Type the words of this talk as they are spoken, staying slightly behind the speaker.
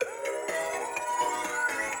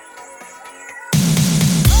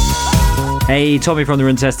Hey, Tommy from the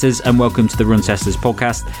Run Testers, and welcome to the Run Testers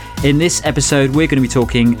podcast. In this episode, we're going to be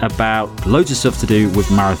talking about loads of stuff to do with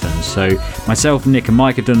marathons. So myself, Nick and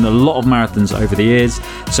Mike have done a lot of marathons over the years.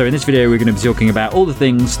 So in this video, we're going to be talking about all the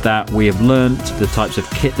things that we have learnt, the types of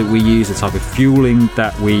kit that we use, the type of fueling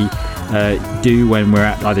that we do when we're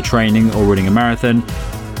at either training or running a marathon.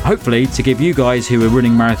 Hopefully to give you guys who are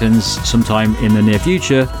running marathons sometime in the near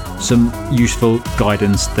future some useful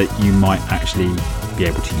guidance that you might actually be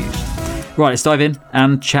able to use. Right, let's dive in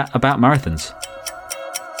and chat about marathons.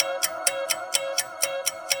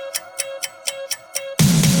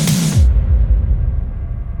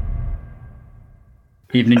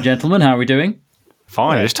 Evening, gentlemen. How are we doing?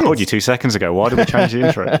 Fine. I just told you 2 seconds ago. Why did we change the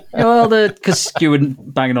intro? Well, because you were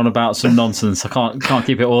banging on about some nonsense. I can't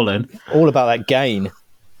keep it all in. All about that gain.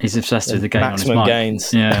 He's obsessed with the gain. Maximum on his mic.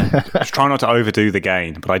 gains. Yeah. Just try not to overdo the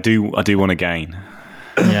gain, but I do want to gain.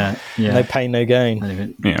 Yeah. No pain, no gain. I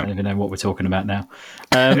don't even know what we're talking about now.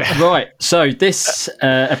 Right. So this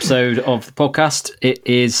episode of the podcast, it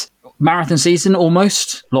is marathon season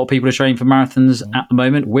almost. A lot of people are training for marathons at the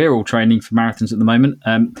moment. We're all training for marathons at the moment.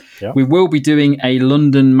 We will be doing a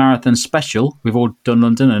London marathon special. We've all done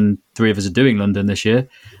London, and 3 of us are doing London this year.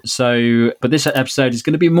 So, but this episode is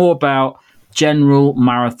going to be more about general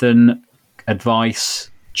marathon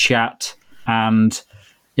advice, chat, and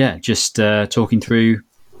just talking through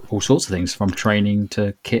all sorts of things, from training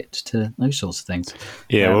to kit to those sorts of things.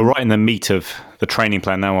 Yeah, we're right in the meat of the training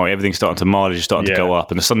plan now. Everything's starting to mileage is starting to go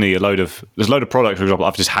up, and there's suddenly there's a load of products, for example,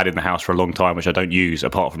 I've just had in the house for a long time, which I don't use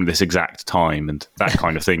apart from this exact time, and that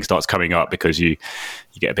kind of thing starts coming up because you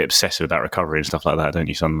get a bit obsessive about recovery and stuff like that, don't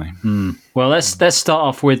you? Suddenly. Well, let's start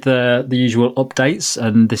off with the usual updates,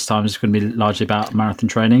 and this time it's going to be largely about marathon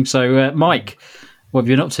training. So, Mike, what have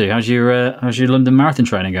you been up to? How's your London marathon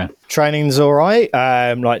training going? Training's all right.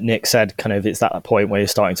 Like Nick said, kind of it's that point where you're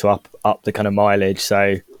starting to up the kind of mileage.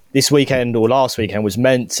 So this weekend or last weekend was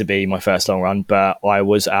meant to be my first long run, but I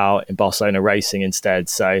was out in Barcelona racing instead.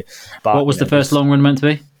 So, what was the first long run meant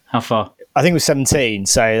to be? How far? I think it was 17.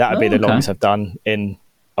 So that would be the longest I've done in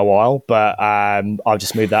a while, but I'll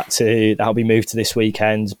just move that'll be moved to this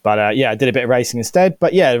weekend. But I did a bit of racing instead.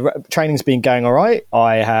 But training's been going all right.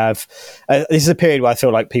 I have this is a period where I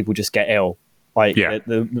feel like people just get ill. Like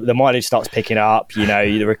the mileage starts picking up,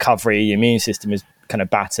 the recovery, your immune system is kind of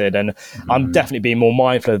battered, and I'm definitely being more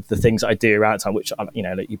mindful of the things that I do around time, which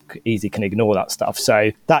that you easily can ignore that stuff. So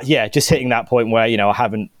that just hitting that point where I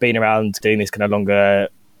haven't been around doing this kind of longer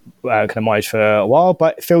kind of mileage for a while,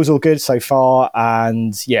 but it feels all good so far.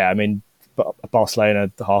 And Barcelona,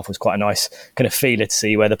 the half was quite a nice kind of feeler to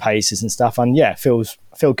see where the pace is and stuff, and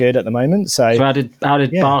feel good at the moment. So how did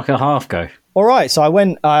Barca half go? All right, so I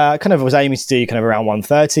went kind of was aiming to do kind of around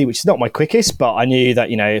 1:30, which is not my quickest, but I knew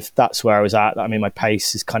that if that's where I was at, my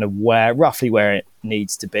pace is kind of roughly where it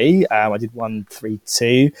needs to be. I did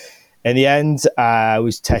 1:32. In the end, I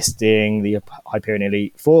was testing the Hyperion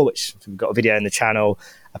Elite 4, which we've got a video in the channel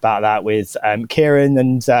about that with Kieran,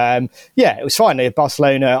 and it was fine.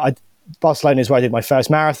 Barcelona is where I did my first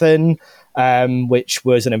marathon, which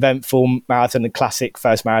was an eventful marathon, a classic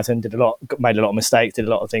first marathon. Made a lot of mistakes, did a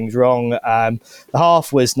lot of things wrong. The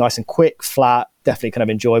half was nice and quick, flat, definitely kind of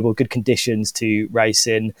enjoyable, good conditions to race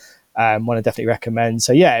in. One I definitely recommend.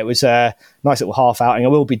 So it was a nice little half outing. I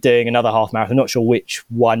will be doing another half marathon. I'm not sure which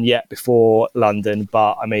one yet before London,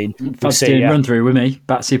 but we'll see. Run through with me,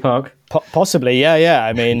 Battersea Park. Possibly,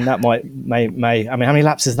 yeah. That may. How many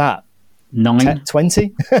laps is that? 9,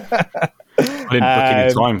 20. I didn't book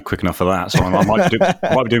any time quick enough for that, so I might be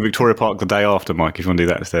doing Victoria Park the day after, Mike, if you want to do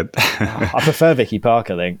that instead. I prefer Vicky Park,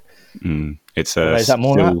 I think. Is that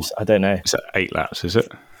more laps? I don't know. It's 8 laps, is it?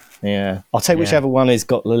 Yeah, I'll take whichever one has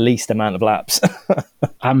got the least amount of laps.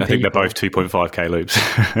 I think they're both 2.5k loops.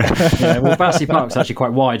 Well, Battersea Park's actually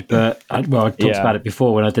quite wide, but I talked about it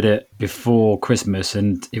before when I did it before Christmas,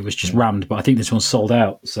 and it was just rammed. But I think this one's sold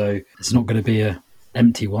out, so it's not going to be a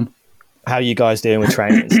empty one. How are you guys doing with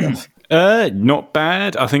training and stuff? Not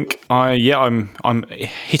bad. I think I'm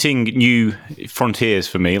hitting new frontiers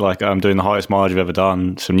for me. Like I'm doing the highest mileage I've ever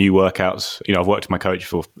done. Some new workouts. I've worked with my coach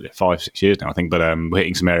for 5-6 years now, I think. But we're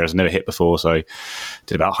hitting some areas I've never hit before. So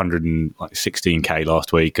did about 116k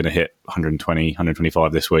last week, and I hit 120,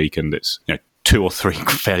 125 this week, and it's 2 or 3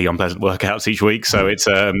 fairly unpleasant workouts each week. So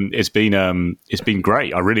it's been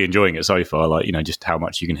great. I'm really enjoying it so far. Like just how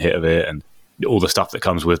much you can hit of it, and all the stuff that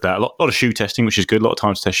comes with that. A lot of shoe testing, which is good. A lot of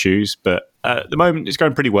time to test shoes. But at the moment, it's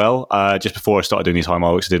going pretty well. Just before I started doing these high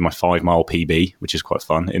mile weeks, I did my 5-mile PB, which is quite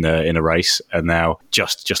fun in a race. And now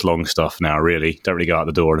just long stuff now, really. Don't really go out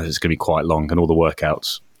the door unless it's going to be quite long. And all the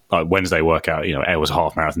workouts like Wednesday workout, it was a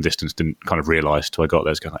half marathon distance. Didn't kind of realise till I got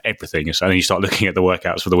there. It's kind of everything. And then you start looking at the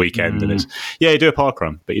workouts for the weekend, and it's you do a park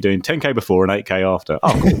run, but you're doing 10k before and 8k after.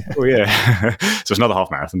 Oh, cool. Oh yeah. So it's another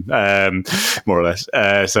half marathon, more or less.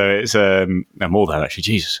 So it's no, more than that actually.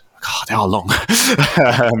 Jesus, God, they are long.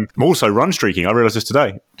 I'm also run streaking. I realised this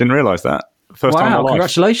today. Didn't realise that. First time in my life.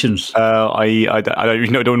 Congratulations. I don't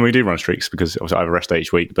even know when we do run streaks because obviously I have a rest day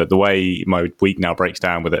each week, but the way my week now breaks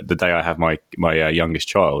down with it, the day I have my youngest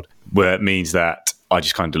child, where it means that I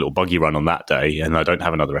just kind of do a little buggy run on that day and I don't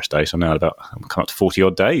have another rest day. So I'm now I'm coming up to 40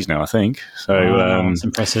 odd days now, I think. So that's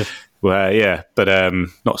impressive. Well, yeah, but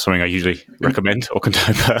not something I usually recommend or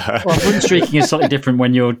condone. Well, run streaking is slightly different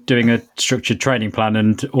when you're doing a structured training plan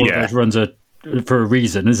and all of those runs are for a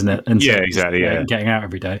reason, isn't it? And so exactly. Yeah, getting out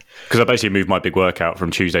every day. Because I basically moved my big workout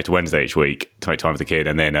from Tuesday to Wednesday each week to make time for the kid,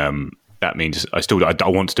 and then that means I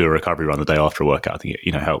want to do a recovery run the day after a workout. I think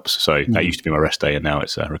it helps. So that used to be my rest day, and now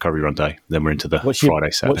it's a recovery run day. Then we're into the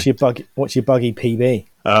Friday, Saturday. What's your buggy PB?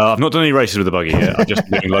 I've not done any races with the buggy yet. I'm just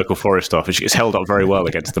doing local forest stuff. It's held up very well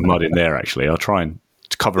against the mud in there. Actually, I'll try and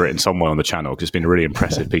cover it in some way on the channel because it's been a really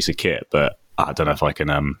impressive piece of kit. But I don't know if I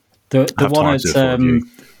can. The one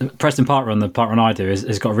at Preston Park Run, the park run I do,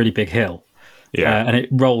 has got a really big hill. Yeah. And it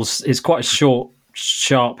rolls, it's quite a short,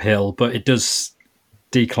 sharp hill, but it does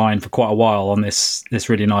decline for quite a while on this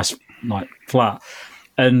really nice like flat.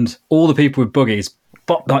 And all the people with buggies,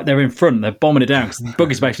 like they're in front, they're bombing it down because the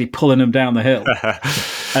buggy's basically pulling them down the hill.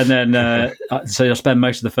 And then, so I spend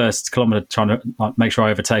most of the first kilometre trying to make sure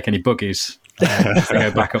I overtake any buggies. To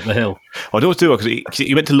go back up the hill. I always do because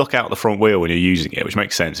you meant to look out the front wheel when you're using it, which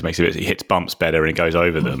makes sense. It hits bumps better and it goes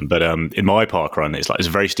over them. But in my park run, it's a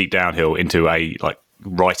very steep downhill into a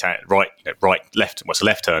right left. What's a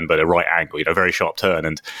left turn, but a right angle. Very sharp turn.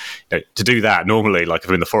 And to do that, normally, like if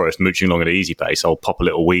we're in the forest mooching along at an easy pace, I'll pop a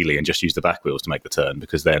little wheelie and just use the back wheels to make the turn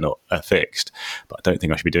because they're not fixed. But I don't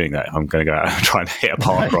think I should be doing that if I'm going to go out and try and hit a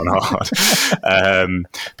park run hard.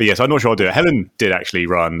 But yes, I'm not sure I'll do it. Helen did actually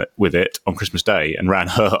run with it on Christmas Day and ran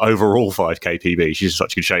her overall 5k PB. She's in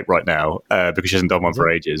such good shape right now because she hasn't done one for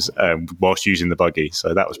ages whilst using the buggy.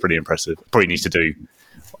 So that was pretty impressive. Probably needs to do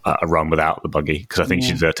a run without the buggy because I think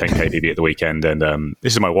she did a 10k PB at the weekend. And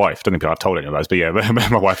this is my wife. I don't think I've told anyone else, but yeah,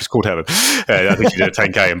 my wife is called Helen. I think she did a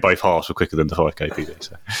 10k and both halves were quicker than the 5k PB.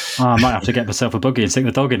 So. I might have to get myself a buggy and stick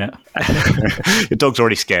the dog in it. Your dog's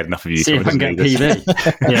already scared enough of you. See if I can get PB.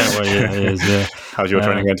 Yeah, it is. Yeah. How's your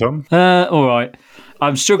training going, Tom? All right.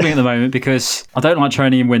 I'm struggling at the moment because I don't like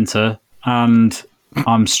training in winter and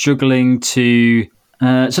I'm struggling to...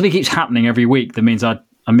 something keeps happening every week that means I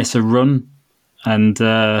miss a run. And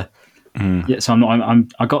so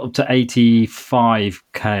I got up to 85k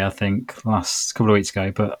I think last couple of weeks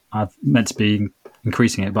ago, but I've meant to be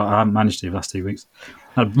increasing it, but I haven't managed to the last 2 weeks.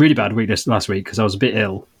 I had a really bad week last week because I was a bit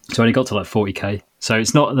ill, so I only got to 40k. So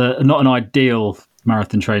it's not an ideal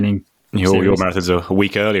marathon training. Your marathon's a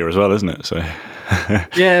week earlier as well, isn't it? So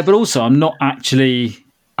yeah, but also I'm not actually.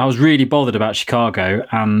 I was really bothered about Chicago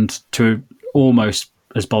and to almost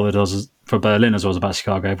as bothered as for Berlin as I was about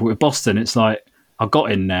Chicago. But with Boston, it's like. I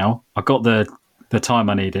got in now. I got the time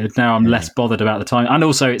I needed. Now I'm less bothered about the time. And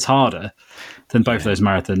also it's harder than both those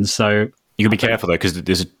marathons. So you can be careful though, because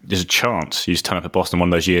there's a chance you just turn up at Boston one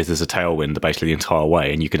of those years, there's a tailwind basically the entire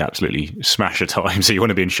way and you can absolutely smash a time. So you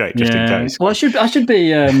want to be in shape just in case. Well, I should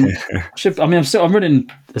be, I'm running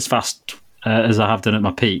as fast as I have done at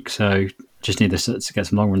my peak. So just need to get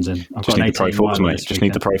some long runs in. Just need the Pro 4s, mate. Just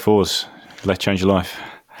need the Pro 4s. Let's change your life.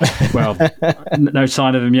 Well, no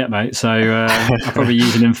sign of him yet, mate. So I'm probably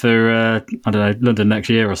using him for London next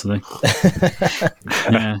year or something.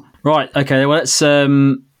 Yeah. Right. Okay. Well,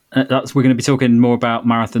 we're going to be talking more about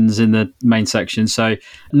marathons in the main section. So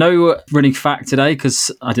no running fact today because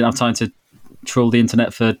I didn't have time to trawl the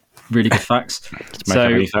internet for really good facts.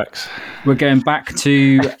 So facts. We're going back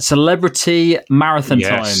to celebrity marathon Yes,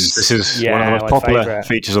 times. this is one of the most popular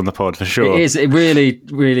features on the pod for sure. It is. It really,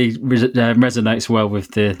 really resonates well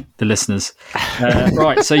with the listeners.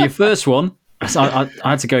 Right. So your first one. I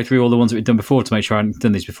had to go through all the ones that we'd done before to make sure I hadn't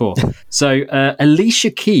done these before. So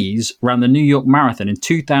Alicia Keys ran the New York Marathon in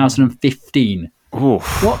 2015.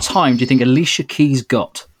 Oof. What time do you think Alicia Keys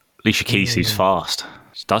got? Alicia Keys seems fast.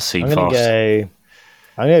 She does seem fast.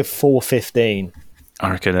 I'm going to go 4:15.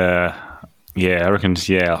 I reckon,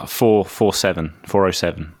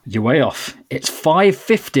 4:07. You're way off. It's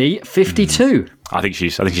 5:50:52. I think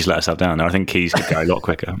she's let herself down there. I think Keys could go a lot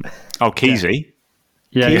quicker. Oh, Keysy.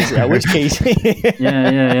 Yeah. Which Keysy?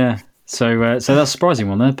 Yeah. So that's a surprising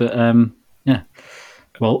one there, but yeah.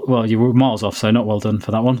 Well, you were miles off, so not well done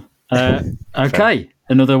for that one. Okay,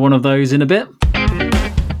 another one of those in a bit.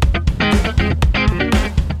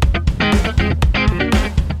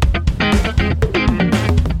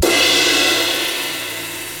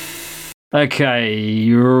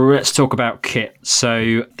 Okay, let's talk about kit.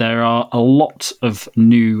 So there are a lot of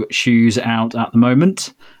new shoes out at the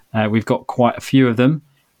moment. We've got quite a few of them.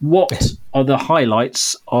 What are the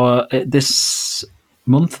highlights this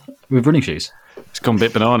month with running shoes? It's gone a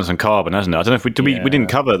bit bananas and carbon, hasn't it? I don't know if we didn't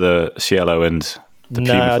cover the Cielo and the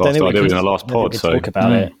Puma Fast I did in the last pod. So talk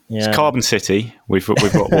about it. Yeah. It's Carbon City. We've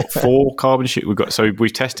got 4 carbon shoes.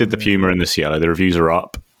 We've tested the Puma and the Cielo. The reviews are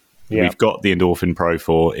up. Yeah. We've got the Endorphin Pro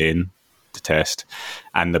 4 in to test,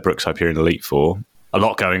 and the Brooks Hyperion Elite 4. A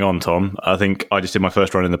lot going on, Tom. I think I just did my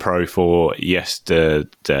first run in the Pro 4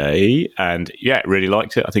 yesterday, and really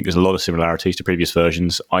liked it. I think there's a lot of similarities to previous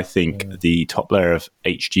versions. I think the top layer of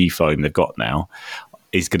HG foam they've got now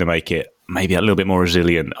is going to make it maybe a little bit more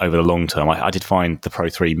resilient over the long term. I did find the Pro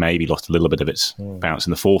 3 maybe lost a little bit of its bounce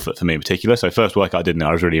in the forefoot for me in particular. So first workout I did in it,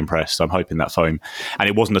 I was really impressed. So I'm hoping that foam, and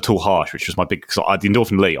it wasn't at all harsh, which was my big, the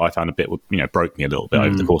Endorphin Elite I found a bit, broke me a little bit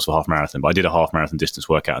over the course of a half marathon, but I did a half marathon distance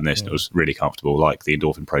workout in this and it was really comfortable, like the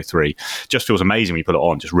Endorphin Pro 3. Just feels amazing when you put it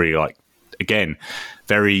on, just really again,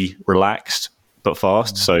 very relaxed but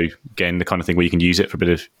fast. So again, the kind of thing where you can use it for a bit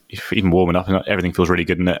of even warming up, and everything feels really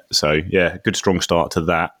good in it. So good strong start to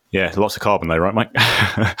that. Lots of carbon though, right, Mike?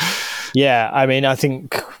 I mean, I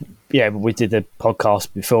think we did the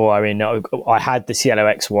podcast before. I mean, I had the Cielo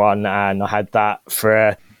X1 and I had that for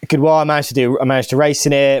a good while. I managed to race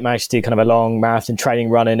in it, managed to do kind of a long marathon training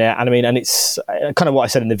run in it. And I mean, and it's kind of what I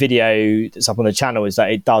said in the video that's up on the channel, is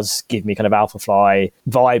that it does give me kind of Alphafly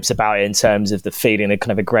vibes about it in terms of the feeling, the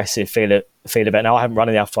kind of aggressive feel of it. Now I haven't run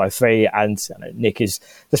in the Alphafly 3, and Nick is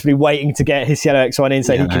just really waiting to get his Cielo X1 in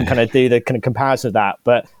so he can kind of do the kind of comparison of that.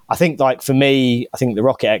 But I think, for me, I think the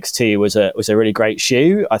Rocket X2 was a really great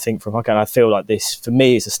shoe. I think from Rocket, and I feel like this for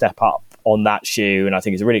me is a step up on that shoe, and I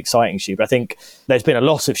think it's a really exciting shoe. But I think there's been a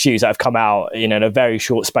lot of shoes that have come out, in a very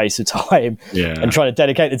short space of time, and trying to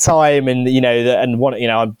dedicate the time, and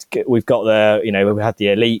we've got we had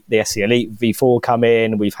the Elite, the SC Elite V4 come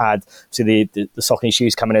in, we've had the Saucony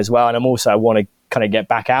shoes come in as well, and I want to kind of get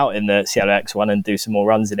back out in the Cielo X1 and do some more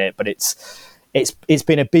runs in it, but it's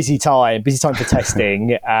been a busy time for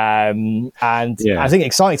testing, and I think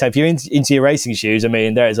exciting time. If you're into your racing shoes, I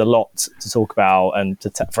mean, there is a lot to talk about and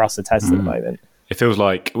for us to test at the moment. It feels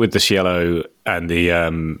like with the Cielo and the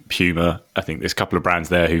Puma, I think there's a couple of brands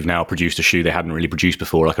there who've now produced a shoe they hadn't really produced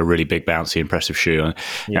before, like a really big, bouncy, impressive shoe. And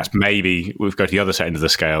that's maybe we've got to the other end of the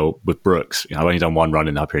scale with Brooks. I've only done one run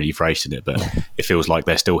in the Hyperion, you've raced in it, but it feels like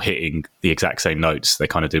they're still hitting the exact same notes they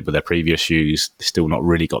kind of did with their previous shoes. They're still not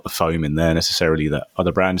really got the foam in there necessarily that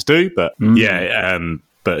other brands do, but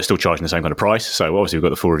but still charging the same kind of price. So obviously we've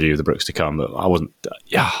got the full review of the Brooks to come. But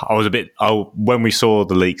when we saw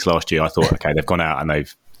the leaks last year, I thought, okay, they've gone out and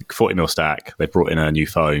they've 40mm stack, they've brought in a new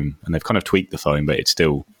foam and they've kind of tweaked the foam, but it's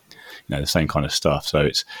still the same kind of stuff. So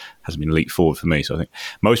it hasn't been leaped forward for me. So I think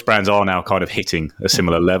most brands are now kind of hitting a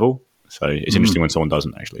similar level. So it's interesting when someone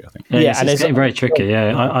doesn't, actually, I think. And it's getting very tricky.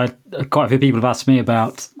 I quite a few people have asked me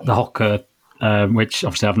about the Hoka, which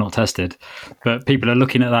obviously I've not tested, but people are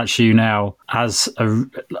looking at that shoe now as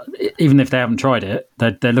even if they haven't tried it,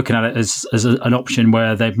 they're looking at it as an option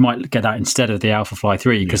where they might get that instead of the Alphafly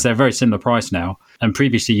 3, because they're very similar price now. And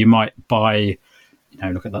previously you might buy,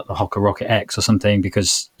 look at the Hoka Rocket X or something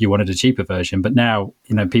because you wanted a cheaper version, but now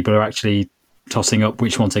people are actually tossing up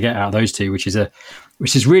which one to get out of those two, which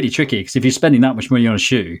is really tricky, because if you're spending that much money on a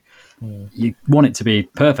shoe, you want it to be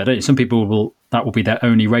perfect, don't you? Some people that will be their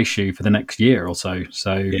only race shoe for the next year or so.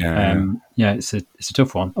 So it's a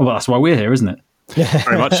tough one. Oh, well, that's why we're here, isn't it?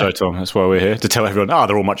 Very much so, Tom. That's why we're here, to tell everyone,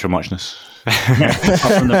 they're all much of muchness.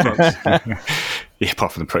 Apart from the Brooks.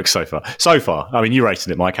 Apart from the Brooks so far. I mean, you raced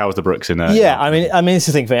in it, Mike. How was the Brooks in there? I mean, it's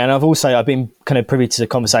the thing for me, and I've been kind of privy to the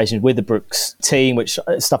conversations with the Brooks team, which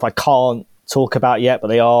stuff I can't talk about yet, but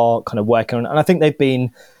they are kind of working on it. And I think they've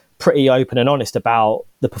been pretty open and honest about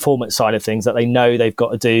the performance side of things, that they know they've got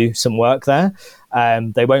to do some work there.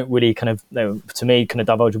 They won't really kind of, to me, kind of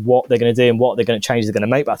divulge what they're going to do and what they're going to change they're going to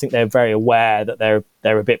make, but I think they're very aware that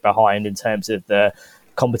they're a bit behind in terms of the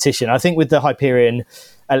competition. I think with the Hyperion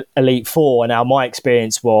Elite 4, now my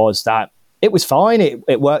experience was that it was fine,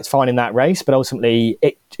 it worked fine in that race, but ultimately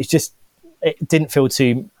it didn't feel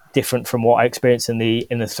too different from what I experienced in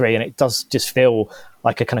the 3, and it does just feel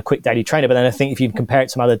like a kind of quick daily trainer. But then I think if you compare it to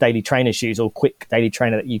some other daily trainer shoes or quick daily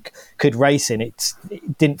trainer that you could race in, it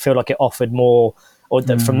didn't feel like it offered more, or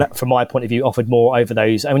from my point of view, offered more over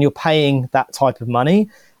those. And when you're paying that type of money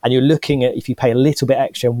and you're looking at if you pay a little bit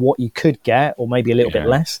extra and what you could get, or maybe a little bit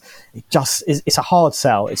less, it's a hard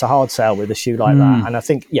sell. It's a hard sell with a shoe like that. And I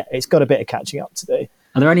think it's got a bit of catching up to do.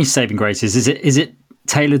 Are there any saving graces? Is it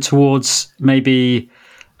tailored towards maybe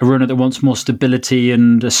a runner that wants more stability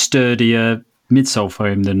and a sturdier midsole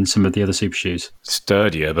foam than some of the other super shoes.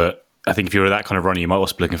 Sturdier, but I think if you're that kind of runner, you might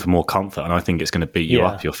also be looking for more comfort, and I think it's going to beat you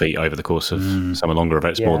up your feet over the course of some longer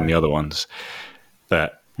events more than the other ones.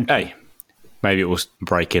 But hey, maybe it will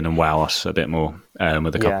break in and wow us a bit more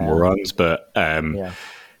with a couple more runs. But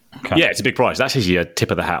it's a big price. That's actually a tip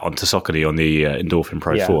of the hat onto Saucony on the Endorphin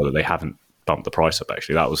Pro 4 that they haven't bumped the price up.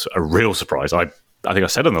 Actually, that was a real surprise. I think I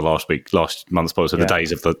said on the last month's podcast, the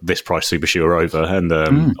days of this price super shoe are over, and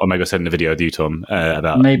or maybe I said in the video with you, Tom,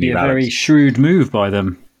 about maybe a very shrewd move by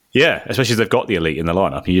them. Yeah, especially as they've got the elite in the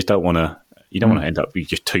lineup. You just don't want to. You don't want to end up with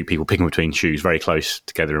just two people picking between shoes very close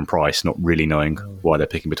together in price, not really knowing why they're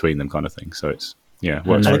picking between them, kind of thing. So it's works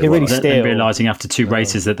and very well. Really realising after two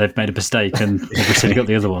races that they've made a mistake and they've still got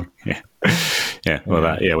the other one.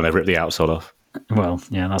 When they've ripped the outsole off. Well,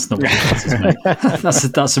 that's not what it is, mate.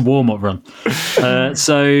 That's a warm-up run. And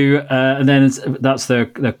then that's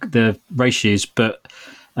the race shoes, but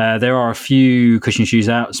there are a few cushion shoes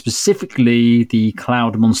out, specifically the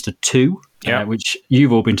Cloud Monster 2, which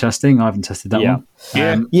you've all been testing. I haven't tested that one.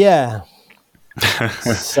 I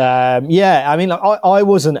mean, I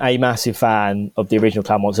wasn't a massive fan of the original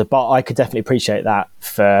Cloud Monster, but I could definitely appreciate that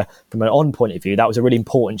from an on point of view. That was a really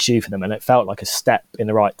important shoe for them, and it felt like a step in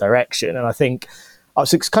the right direction. And I think I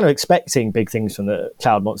was kind of expecting big things from the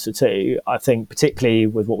Cloud Monster 2. I think particularly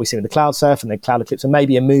with what we see with the Cloud Surf and the Cloud Eclipse, and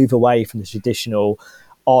maybe a move away from the traditional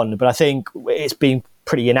on. But I think it's been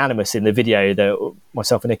pretty unanimous in the video that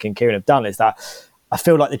myself and Nick and Kieran have done, is that I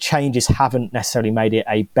feel like the changes haven't necessarily made it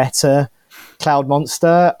a better Cloud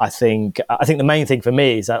Monster. I think the main thing for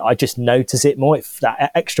me is that I just notice it more. If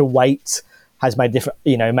that extra weight has made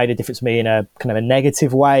a difference to me in a kind of a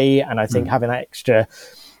negative way, and I think having that extra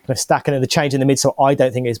kind of stacking and the change in the midsole, I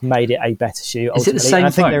don't think it's made it a better shoe. Is it the same? And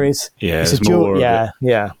I think there is. Yeah, it's more.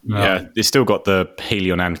 It's still got the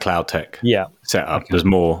Helion and Cloud Tech set up. There's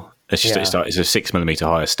more. It's just it's a 6mm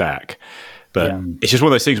higher stack. But it's just one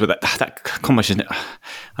of those things with that combination.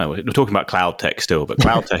 We're talking about Cloud Tech still, but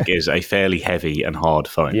Cloud Tech is a fairly heavy and hard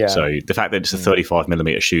foam. Yeah. So the fact that it's a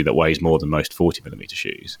 35mm shoe that weighs more than most 40mm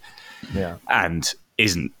shoes and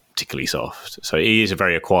isn't particularly soft. So it is a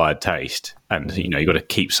very acquired taste. And, you've got to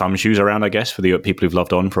keep some shoes around, I guess, for the people who've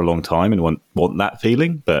loved On for a long time and want that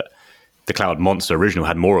feeling. But the Cloud Monster original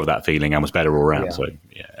had more of that feeling and was better all around. Yeah. So,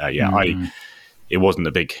 It wasn't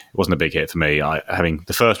a big hit for me. Having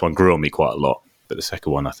the first one grew on me quite a lot, but the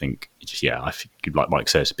second one, I think, I think, like Mike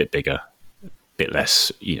says, a bit bigger, a bit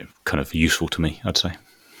less, kind of useful to me, I'd say.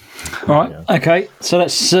 All right, okay. So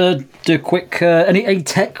let's do a quick. Any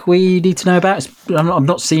tech we need to know about? I'm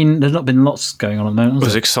not seeing. There's not been lots going on at the moment.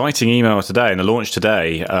 There's an exciting email today and a launch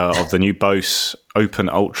today of the new Bose Open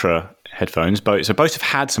Ultra headphones. So Bose have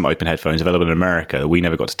had some Open headphones available in America that we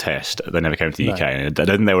never got to test. They never came to the UK, and I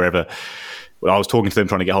don't think they were ever. I was talking to them,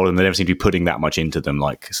 trying to get hold of them. They never seem to be putting that much into them.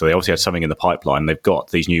 So they obviously had something in the pipeline. They've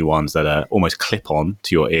got these new ones that are almost clip-on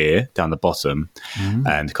to your ear down the bottom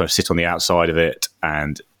and kind of sit on the outside of it.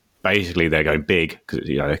 And basically they're going big because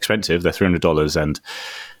they're expensive. They're $300, and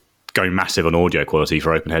going massive on audio quality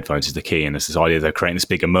for Open headphones is the key. And there's this idea they're creating this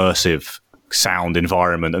big immersive sound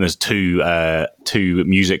environment, and there's two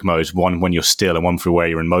music modes, one when you're still and one for where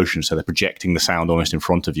you're in motion, so they're projecting the sound almost in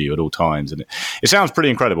front of you at all times, and it sounds pretty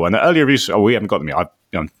incredible. And the earlier reviews, we haven't got them yet.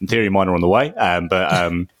 In theory, mine are on the way,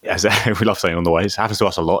 but as we love saying on the way, it happens to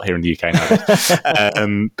us a lot here in the UK now.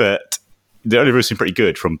 But the early reviews seem pretty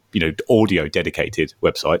good from audio dedicated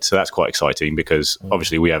websites, so that's quite exciting because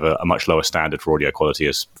obviously we have a much lower standard for audio quality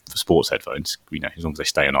as for sports headphones. As long as they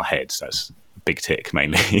stay on our heads, that's big tick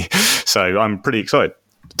mainly. So I'm pretty excited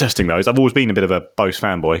testing those. I've always been a bit of a Bose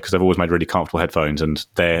fanboy because they've always made really comfortable headphones, and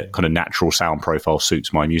their kind of natural sound profile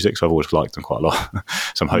suits my music, so I've always liked them quite a lot.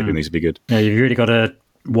 So I'm hoping these will be good. Yeah, you've really got to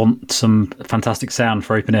want some fantastic sound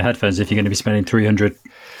for open ear headphones if you're going to be spending $300.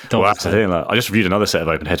 Well, that's the thing. I just reviewed another set of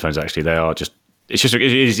Open headphones. Actually, they are just. It's just. It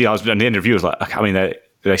is. I was at the end of the review. I was like, I mean,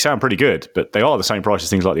 they sound pretty good, but they are the same price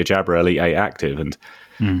as things like the Jabra Elite 8 Active, and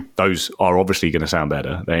those are obviously going to sound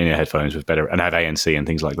better. They're in-ear headphones with better and have ANC and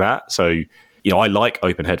things like that. So, I like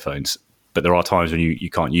Open headphones, but there are times when you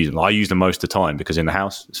can't use them. I use them most of the time because in the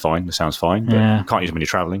house it's fine, the sound's fine, but you can't use them when you're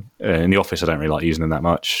traveling. In the office, I don't really like using them that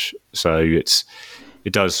much. So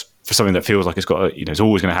it does for something that feels like it's got, it's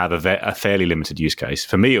always going to have a fairly limited use case.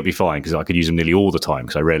 For me, it'll be fine because I could use them nearly all the time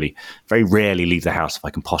because I very rarely leave the house if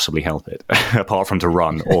I can possibly help it, apart from to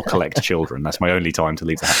run or collect children. That's my only time to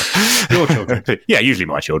leave the house. Your children? Yeah, usually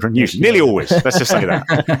my children. Nearly always. Let's just say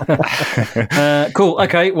that. Cool.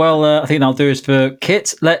 Okay. Well, I think that'll do us for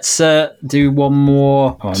kit. Let's do one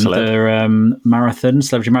more. Another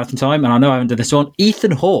celebrity marathon time. And I know I haven't done this one.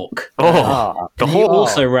 Ethan Hawke. The He Hawke.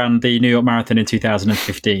 also ran the New York Marathon in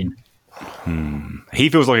 2015. He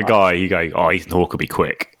feels like a guy you go, Ethan Hawke could be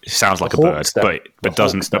quick. Sounds like a bird, but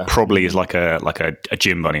doesn't. But probably is like a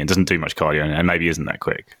gym bunny and doesn't do much cardio and maybe isn't that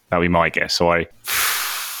quick. That'd be my guess. So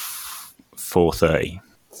 4:30.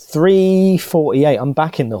 3:48. I'm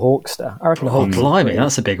back in the Hawkster. I reckon the Hawkster. Blimey,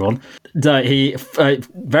 that's a big one. He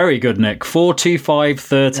very good, Nick.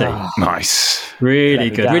 4:25:30. Nice. Really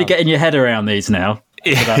good. down. Really getting your head around these now.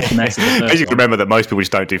 As you can remember that most people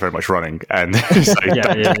just don't do very much running, and so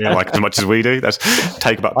like as much as we do. That's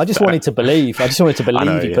take about. I just wanted to believe. You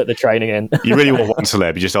put the training in. You really want one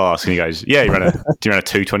celeb? You just ask, and he goes, "Yeah, do you run a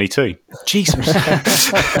 2:22?" Jesus.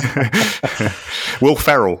 Will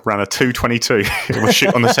Ferrell ran a 2:22. It was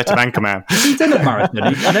shoot on the set of Anchorman. He did a marathon.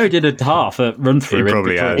 I know he did a half a run through. He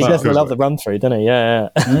probably has. He doesn't love the run through, doesn't he? Yeah.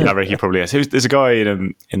 Yeah, he probably has. There's a guy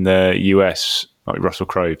in the US. Like Russell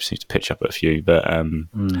Crowe seems to pitch up at a few, but yeah,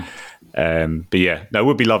 no, it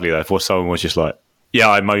would be lovely though if someone was just like, yeah,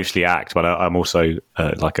 I mostly act, but I'm also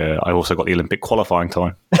I also got the Olympic qualifying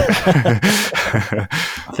time. I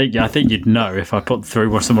think you'd know if I put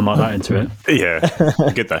through someone like that into it. Yeah,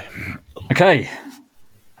 good though. Okay,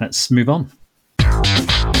 let's move on.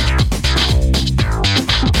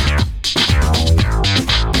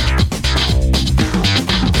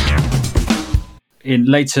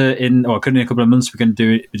 In a couple of months, we're going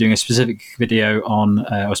to be doing a specific video on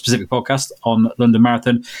or a specific podcast on London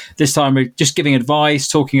Marathon. This time, we're just giving advice,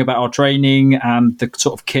 talking about our training and the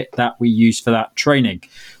sort of kit that we use for that training.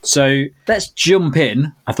 So let's jump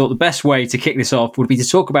in. I thought the best way to kick this off would be to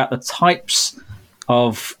talk about the types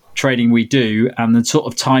of training we do and the sort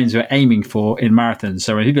of times we're aiming for in marathons.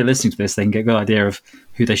 So when people are listening to this, they can get a good idea of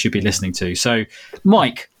who they should be listening to. So,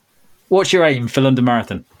 Mike, what's your aim for London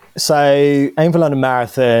Marathon? So aim for London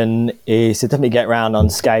Marathon is to definitely get around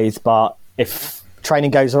unscathed, but if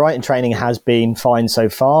training goes all right, and training has been fine so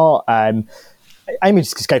far, aiming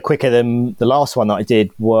just to go quicker than the last one that I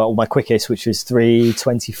did, were my quickest, which was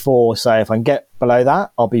 3:24. So if I can get below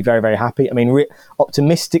that, I'll be very, very happy. I mean,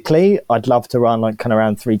 optimistically, I'd love to run like kind of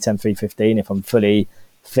around 3:10, 3:15 if I'm fully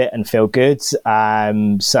fit and feel good.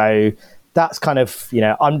 So that's kind of,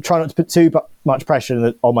 I'm trying not to put too much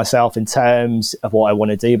pressure on myself in terms of what I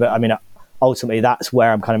want to do. But I mean, ultimately, that's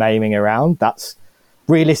where I'm kind of aiming around. That's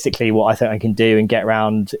realistically what I think I can do and get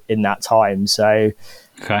around in that time. So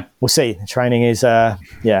we'll see. Training is well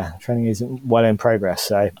in progress.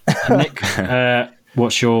 So Nick,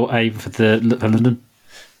 what's your aim for London?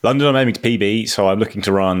 London, I'm aiming to PB, so I'm looking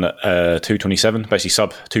to run 2:27, basically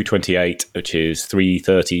sub 2:28, which is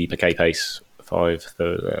 3:30 per K pace.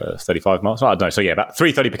 35 miles. I don't know. So yeah, about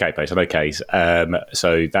 3:30 per K pace. I know Ks.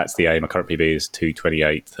 So that's the aim. My current PB is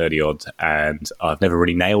 2:28, 30 odd, and I've never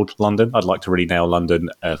really nailed London. I'd like to really nail London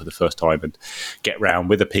for the first time and get round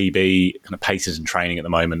with a PB. Kind of paces and training at the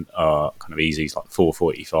moment are kind of easy. It's like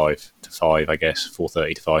 4:45 to 5, I guess,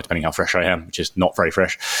 4:30 to 5, depending how fresh I am, which is not very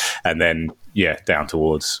fresh. And then down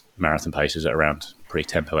towards marathon paces at around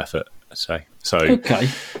pre-tempo effort, I'd say. So okay,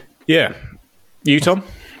 yeah. You, Tom?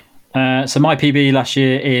 So my PB last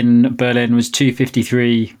year in Berlin was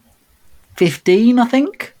 2:53:15, I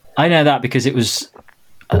think. I know that because it was,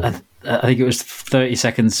 I think it was 30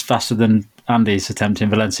 seconds faster than Andy's attempt in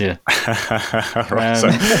Valencia. Right, so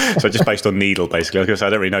just based on needle, basically. I was going to say, I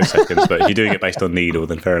don't really know seconds, but if you're doing it based on needle,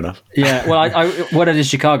 then fair enough. Yeah, well, when I did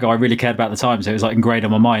Chicago, I really cared about the time, so it was like ingrained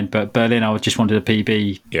on my mind. But Berlin, I just wanted a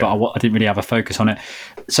PB, but I didn't really have a focus on it.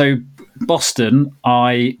 So Boston,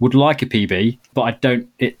 I would like a PB, but I don't.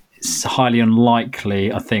 It's highly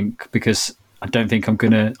unlikely, I think, because I don't think I'm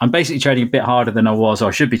basically training a bit harder than I was, or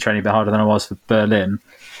I should be training a bit harder than I was for Berlin.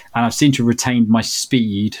 And I've seemed to retain my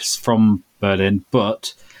speed from Berlin,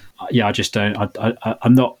 but I just don't.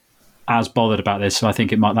 I'm not as bothered about this, so I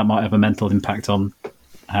think that might have a mental impact on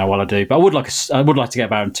how well I do. But I would like to get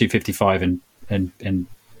about 2:55 in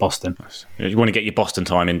Boston. You want to get your Boston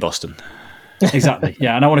time in Boston, exactly?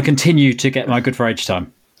 Yeah, and I want to continue to get my good for age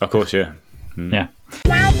time. Of course, yeah. Yeah.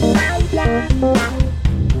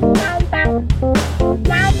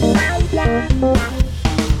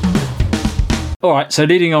 All right, so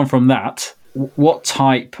leading on from that, what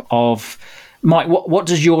type of Mike, what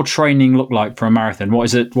does your training look like for a marathon?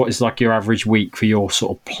 What is like your average week for your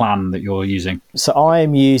sort of plan that you're using? So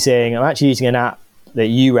I'm actually using an app that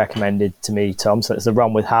you recommended to me, Tom. So it's the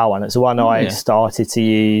Run with How one. It's the one I started to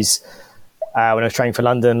use when I was training for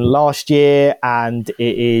London last year, and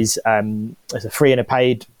it is there's a free and a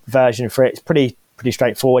paid version for it. It's pretty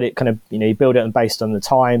straightforward. It kind of, you build it based on the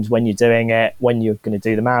times, when you're doing it, when you're going to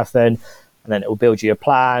do the marathon, and then it will build you a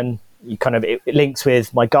plan. It links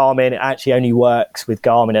with my Garmin. It actually only works with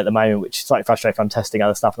Garmin at the moment, which is slightly frustrating if I'm testing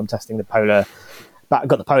other stuff. I'm testing the Polar. I've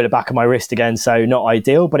got the Polar back on my wrist again, so not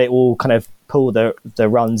ideal, but it will kind of pull the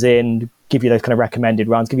runs in, give you those kind of recommended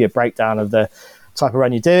runs, give you a breakdown of the type of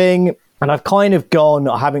run you're doing. And I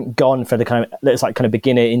haven't gone for the kind of, it's like kind of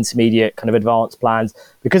beginner, intermediate, kind of advanced plans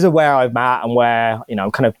because of where I'm at and where,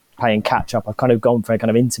 I'm kind of playing catch up. I've kind of gone for a kind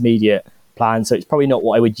of intermediate plan. So it's probably not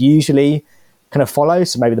what I would usually kind of follow.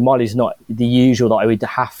 So maybe the mileage is not the usual that I would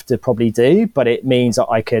have to probably do, but it means that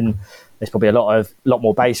there's probably a lot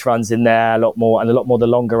more base runs in there, a lot more the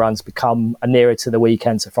longer runs become nearer to the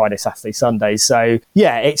weekend, so Friday, Saturday, Sunday. So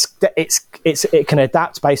yeah, it can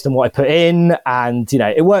adapt based on what I put in, and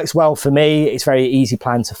it works well for me. It's a very easy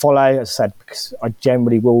plan to follow, as I said, because I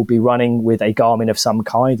generally will be running with a Garmin of some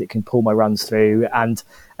kind. It can pull my runs through and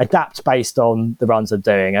adapt based on the runs I'm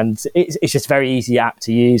doing, and it's just a very easy app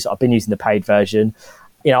to use. I've been using the paid version.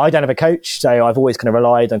 I don't have a coach, so I've always kind of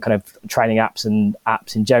relied on kind of training apps and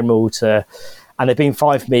apps in general and they've been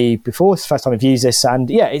fine for me before. It's the first time I've used this, and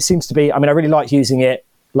yeah, it seems to be. I mean, I really liked using it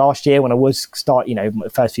last year when I was my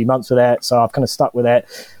first few months with it, so I've kind of stuck with it,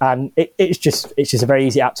 and it's just a very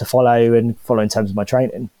easy app to follow in terms of my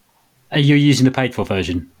training. Are you using the paid for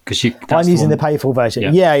version? I'm using the paid for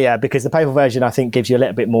version. Yeah, because the paid for version I think gives you a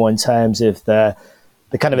little bit more in terms of the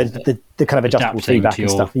kind of the kind of adjustable feedback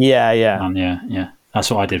and stuff. Yeah. That's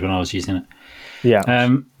what I did when I was using it. Yeah.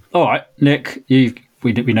 All right, Nick,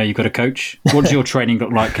 we know you've got a coach. What does your training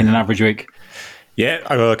look like in an average week? Yeah,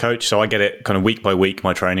 I got a coach, so I get it kind of week by week,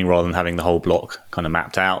 my training, rather than having the whole block kind of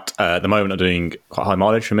mapped out. At the moment, I'm doing quite high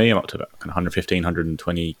mileage for me. I'm up to about kind of 115,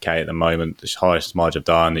 120K at the moment. The highest mileage I've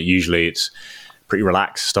done. Usually it's pretty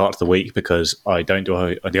relaxed start to the week because I don't do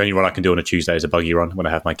the only run I can do on a Tuesday is a buggy run when I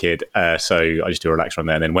have my kid. So I just do a relaxed run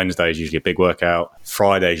there. And then Wednesday is usually a big workout.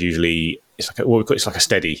 Friday is usually it's like a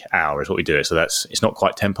steady hour is what we do it. So it's not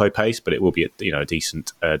quite tempo pace, but it will be a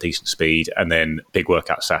decent speed. And then big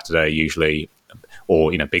workout Saturday usually,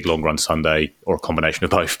 or big long run Sunday, or a combination of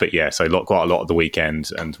both. But yeah, so quite a lot of the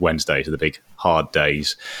weekends and Wednesdays are the big hard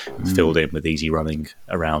days, filled in with easy running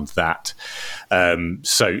around that.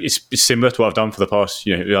 So it's similar to what I've done for the past,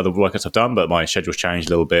 the other workouts I've done, but my schedule's changed a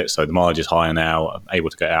little bit. So the mileage is higher now. I'm able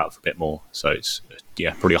to get out for a bit more. So it's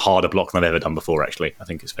probably a harder block than I've ever done before. Actually, I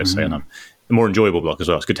think it's fair to say, and a more enjoyable block as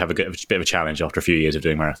well. It's good to have a bit of a challenge after a few years of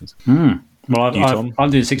doing marathons. Well, I'm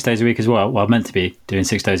doing 6 days a week as well. Well, I'm meant to be doing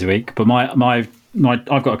 6 days a week, but I've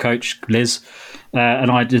got a coach, Liz,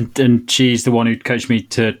 and she's the one who coached me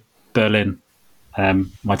to Berlin,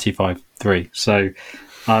 my 253. So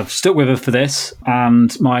I've stuck with her for this,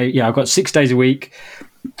 and I've got 6 days a week.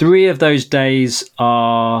 3 of those days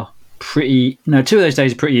are 2 of those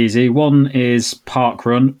days are pretty easy. One is park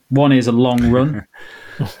run, one is a long run,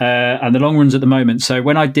 and the long runs at the moment. So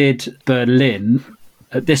when I did Berlin,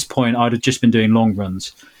 at this point I'd have just been doing long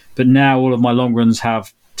runs, but now all of my long runs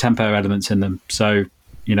have tempo elements in them. So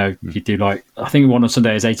you do I think one on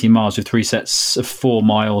Sunday is 18 miles with 3 sets of 4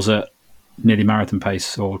 miles at nearly marathon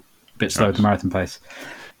pace, or a bit slower than marathon pace.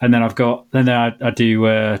 And then I do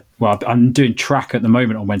I'm doing track at the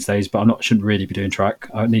moment on Wednesdays, but shouldn't really be doing track.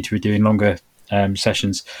 I need to be doing longer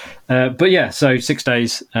sessions. But yeah, so 6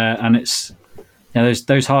 days, and it's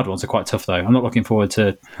those hard ones are quite tough though. I'm not looking forward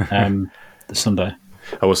to the Sunday.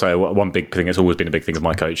 I will say one big thing that's always been a big thing of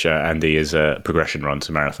my coach, Andy, is progression runs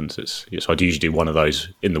to marathons. So I do usually do one of those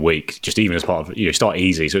in the week, just even as part of, start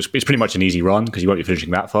easy. So it's pretty much an easy run because you won't be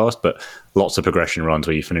finishing that fast, but lots of progression runs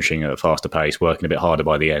where you're finishing at a faster pace, working a bit harder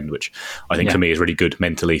by the end, which I think for me is really good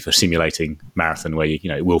mentally for simulating marathon, where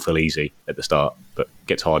it will feel easy at the start, but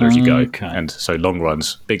gets harder as you go. And so long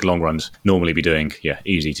runs, big long runs, normally be doing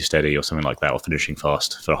easy to steady or something like that, or finishing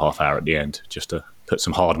fast for a half hour at the end, just to put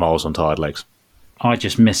some hard miles on tired legs. I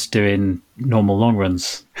just miss doing normal long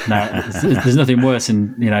runs. Now, there's nothing worse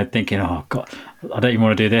than thinking, oh God, I don't even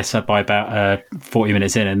want to do this. By about 40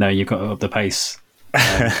 minutes in, and then you've got to up the pace for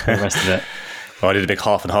the rest of it. Well, I did a big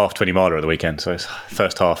half and half 20 miler at the weekend. So it's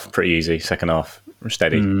first half pretty easy, second half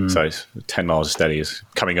steady. So it's 10 miles of steady is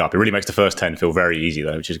coming up. It really makes the first 10 feel very easy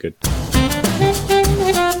though, which is good.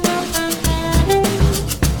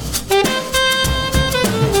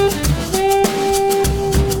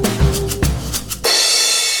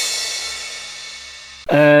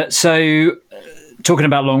 So, talking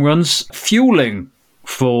about long runs, fueling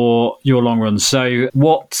for your long runs. So,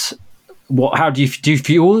 how do you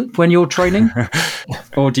fuel when you're training,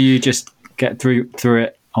 or do you just get through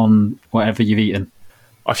it on whatever you've eaten?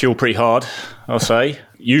 I fuel pretty hard, I'll say.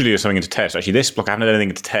 Usually there's something to test. Actually, this block I haven't had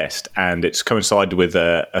anything to test, and it's coincided with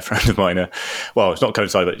a friend of mine. Well, it's not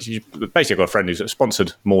coincided, but basically I've got a friend who's a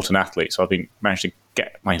sponsored Maurten athlete, so I've been managed to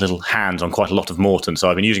get my little hands on quite a lot of Maurten.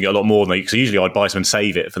 So I've been using it a lot more than because usually I'd buy some and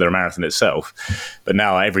save it for the marathon itself. But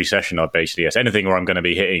now every session I basically, anything where I'm going to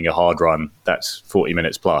be hitting a hard run that's 40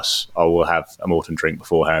 minutes plus, I will have a Maurten drink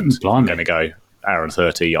beforehand. I'm going to go hour and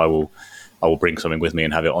 30. I will bring something with me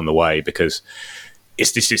and have it on the way because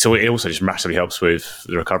it also just massively helps with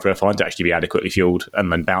the recovery, I find, to actually be adequately fueled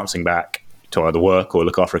and then bouncing back to either work or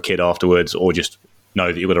look after a kid afterwards or just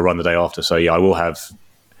know that you're going to run the day after. So, yeah, I will have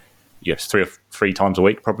 3 times a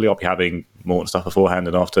week probably. I'll be having Maurten stuff beforehand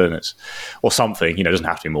and after, or something. It doesn't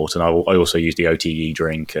have to be Maurten. I also use the OTE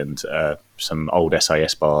drink and some old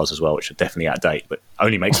SAS bars as well, which are definitely out of date, but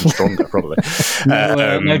only makes them stronger probably.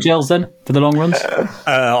 No gels then for the long runs?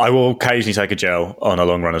 I will occasionally take a gel on a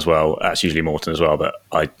long run as well. That's usually Maurten as well, but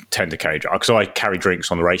I tend to carry because I carry drinks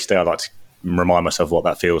on the race day. I like to remind myself what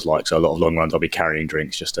that feels like. So a lot of long runs I'll be carrying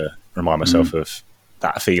drinks just to remind myself of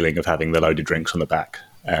that feeling of having the loaded drinks on the back.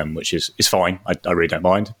 Which is fine. I really don't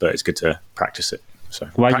mind, but it's good to practice it. So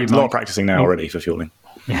a lot of practicing now already for fueling.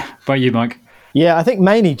 Yeah. What about you, Mike? Yeah, I think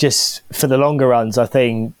mainly just for the longer runs, I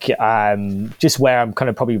think just where I'm kind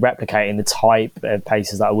of probably replicating the type of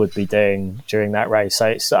paces that I would be doing during that race.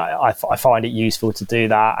 So I find it useful to do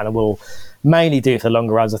that, and I will mainly do it for the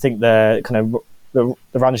longer runs. I think the kind of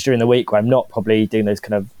the runs during the week where I'm not probably doing those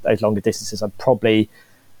longer distances, I'm probably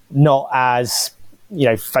not as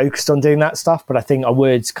focused on doing that stuff, but I think I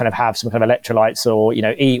would kind of have some kind of electrolytes or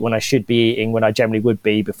eat when I should be eating, when I generally would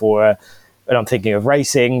be before when I'm thinking of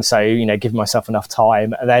racing. So giving myself enough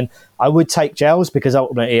time, and then I would take gels because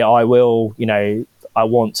ultimately I will I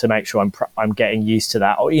want to make sure I'm getting used to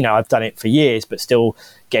that. Or I've done it for years, but still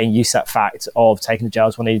getting used to that fact of taking the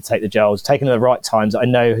gels when I need to take the gels, taking them at the right times. I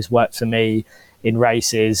know has worked for me in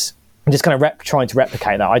races. I'm just kind of trying to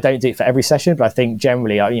replicate that. I don't do it for every session, but I think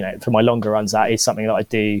generally, for my longer runs, that is something that I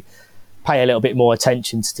do pay a little bit more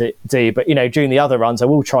attention to do. But, during the other runs, I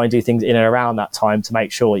will try and do things in and around that time to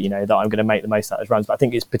make sure, that I'm going to make the most out of those runs. But I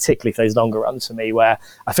think it's particularly for those longer runs for me where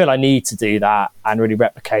I feel I need to do that and really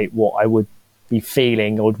replicate what I would be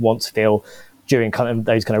feeling or would want to feel during kind of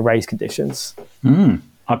those kind of race conditions.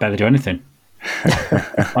 I barely do anything.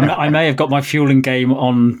 I may have got my fueling game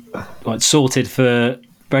on sorted for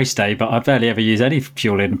race day, but I barely ever use any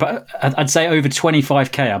fueling. But I'd say over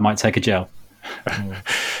 25k I might take a gel.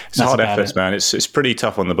 It's hard efforts, man. It's pretty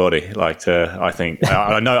tough on the body. I think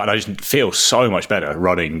I know, and I just feel so much better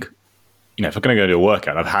running. If I'm going to go do a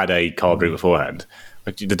workout, I've had a carb drink beforehand.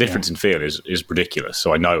 The difference in feel is ridiculous.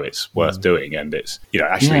 So I know it's worth doing, and it's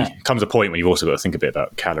comes a point when you've also got to think a bit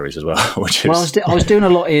about calories as well. Which is I was doing a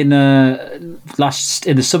lot in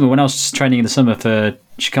in the summer when I was training in the summer for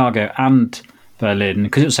Chicago and Berlin,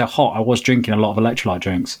 because it was so hot. I was drinking a lot of electrolyte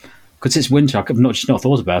drinks because it's winter. I've not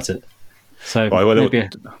thought about it. So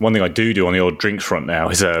one thing I do on the old drinks front now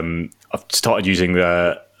is I've started using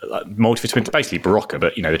the multivitamin, basically Barocca,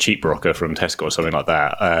 but the cheap Barocca from Tesco or something like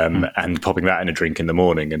that, and popping that in a drink in the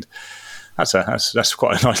morning, and that's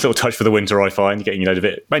quite a nice little touch for the winter. I find getting a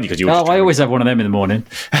bit mainly because you. I always have one of them in the morning.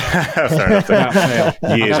 Fair enough.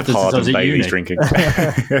 Years of hardened babies drinking.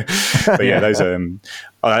 But yeah, those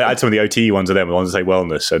I had some of the OTE ones of them, the ones that say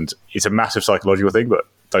wellness, and it's a massive psychological thing, but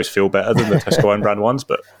those feel better than the Tesco own brand ones,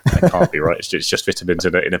 but they can't be right. It's just vitamins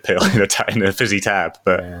in a pill, in a fizzy tab.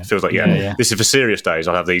 But it feels like, this is for serious days.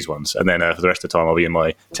 I'll have these ones. And then for the rest of the time, I'll be in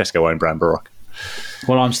my Tesco own brand Barocca.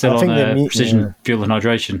 Well, I'm still on precision fuel and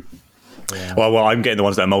hydration. Yeah. Well, I'm getting the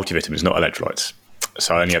ones that are multivitamins, not electrolytes.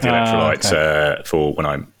 So I only have the electrolytes for when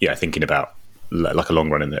I'm thinking about like a long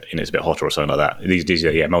run and it's a bit hotter or something like that. These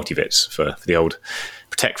are multivits for the old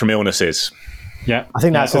protect from illnesses. Yeah, I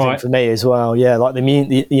think that's the thing for me as well. Yeah, like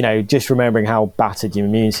just remembering how battered your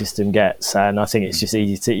immune system gets, and I think it's just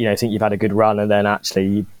easy to think you've had a good run, and then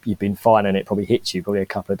actually you've been fine, and it probably hits you probably a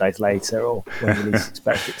couple of days later or when you least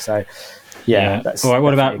expect it. So. Yeah. All right.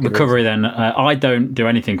 What about recovery then? I don't do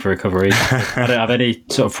anything for recovery. I don't have any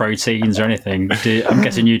sort of proteins or anything. I'm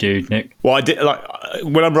guessing you do, Nick. Well, I did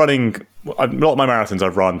when I'm running. A lot of my marathons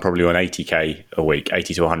I've run probably on 80k a week,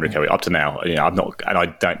 80 to 100k a week up to now. I'm not, and I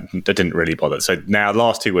didn't really bother. So now, the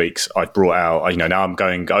last 2 weeks, I've brought out. Now I'm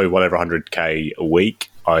going whatever 100k a week.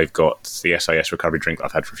 I've got the SAS recovery drink that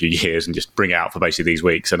I've had for a few years, and just bring it out for basically these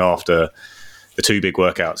weeks. And after the 2 big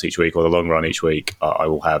workouts each week or the long run each week, I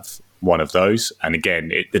will have one of those. And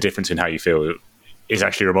again, the difference in how you feel is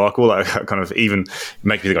actually remarkable. Like, kind of even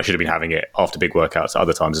makes me think I should have been having it after big workouts at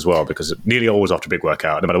other times as well, because nearly always after a big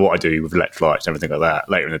workout, no matter what I do with electrolytes and everything like that,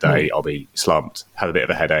 later in the day, I'll be slumped, have a bit of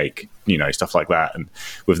a headache, stuff like that. And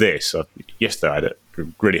with this, yesterday I had a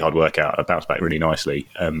really hard workout. I bounced back really nicely.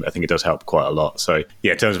 I think it does help quite a lot. So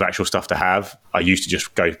yeah, in terms of actual stuff to have, I used to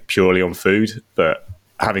just go purely on food, but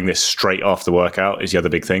having this straight after the workout is the other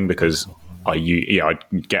big thing, because I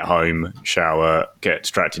get home, shower, get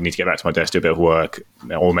distracted, need to get back to my desk, do a bit of work,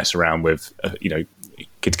 or mess around with,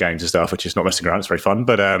 kids' games and stuff, which is not messing around. It's very fun.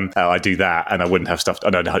 But I do that, and I wouldn't have stuff. I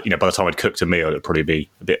don't know, by the time I'd cooked a meal, it'd probably be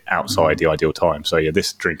a bit outside the ideal time. So yeah,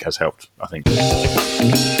 this drink has helped, I think.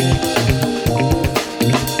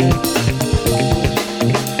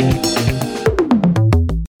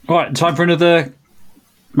 All right, time for another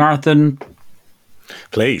marathon.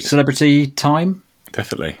 Please. Celebrity time.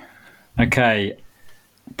 Definitely. Okay.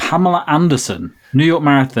 Pamela Anderson, New York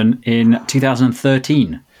Marathon in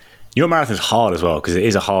 2013. New York Marathon's hard as well, because it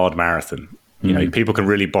is a hard marathon. People can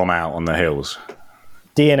really bomb out on the hills.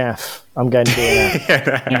 DNF. I'm going to DNF.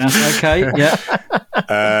 Yeah, okay, yeah.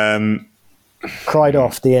 Cried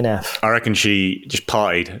off, DNF. I reckon she just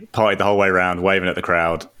partied the whole way around, waving at the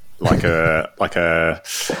crowd like a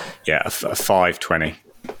 5:20.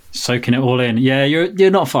 Soaking it all in. Yeah,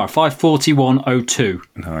 you're not far. 5:41:02.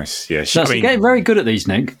 Nice. Yeah, You're getting very good at these,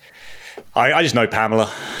 Nick. I just know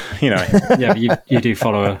Pamela, Yeah, but you do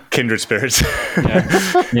follow her. Kindred spirits.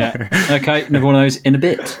 Yeah. Okay, another one of those in a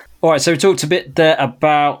bit. All right, so we talked a bit there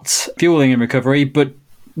about fueling and recovery, but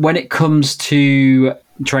when it comes to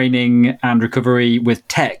training and recovery with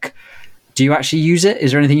tech, do you actually use it?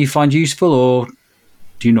 Is there anything you find useful, or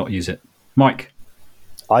do you not use it? Mike?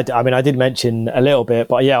 I did mention a little bit,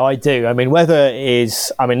 but yeah, I do. Whether it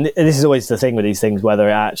is, this is always the thing with these things, whether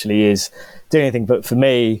it actually is doing anything. But for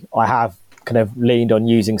me, I have kind of leaned on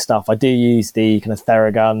using stuff. I do use the kind of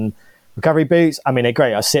Theragun recovery boots. They're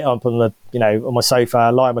great. I sit up on on my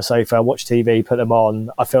sofa, lie on my sofa, watch TV, put them on.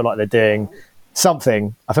 I feel like they're doing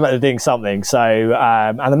something. So,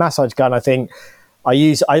 and the massage gun, I think I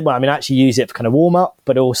actually use it for kind of warm up,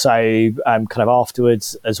 but also kind of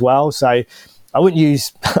afterwards as well. So I wouldn't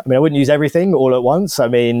use everything all at once.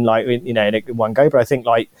 In one go, but I think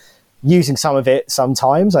like using some of it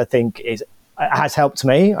sometimes, I think it has helped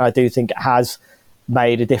me. I do think it has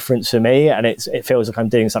made a difference for me, and it feels like I'm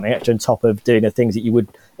doing something extra on top of doing the things that you would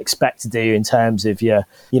expect to do in terms of when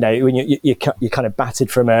you're kind of battered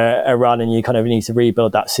from a run and you kind of need to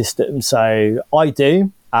rebuild that system. So I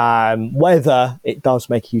do. Whether it does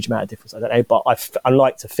make a huge amount of difference, I don't know, but I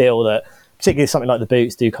like to feel that particularly something like the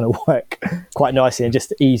boots do kind of work quite nicely and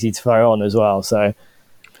just easy to throw on as well. So,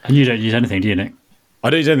 and you don't use anything, do you, Nick? I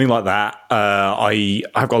don't do anything like that.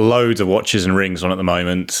 I've got loads of watches and rings on at the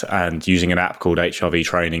moment, and using an app called HRV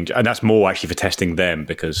Training, and that's more actually for testing them,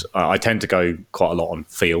 because I tend to go quite a lot on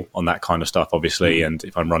feel on that kind of stuff, obviously. And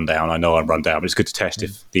if I'm run down, I know I'm run down. But it's good to test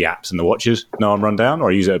if the apps and the watches know I'm run down, or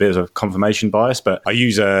I use it a bit as a confirmation bias. But I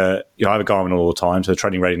use I have a Garmin all the time, so the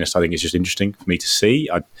training readiness I think is just interesting for me to see.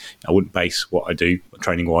 I wouldn't base what I do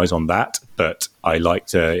training wise on that, but I like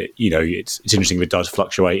to, it's interesting if it does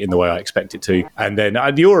fluctuate in the way I expect it to. And then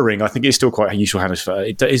the Oura Ring, I think is still quite a useful hand.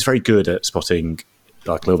 It is very good at spotting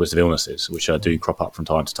like little bits of illnesses, which do crop up from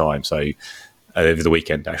time to time. So over the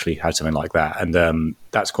weekend, actually had something like that. And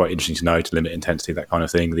that's quite interesting to know, to limit intensity, that kind of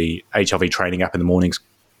thing. The HRV Training app in the morning's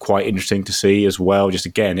quite interesting to see as well. Just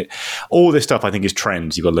again, all this stuff I think is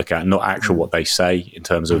trends you've got to look at, not actual what they say in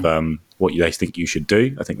terms of what they think you should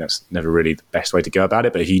do. I think that's never really the best way to go about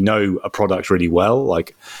it. But if you know a product really well,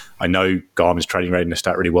 like I know Garmin's training readiness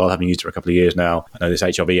stat really well, having used it for a couple of years now. I know this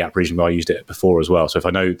HRV app reasonably, I used it before as well. So if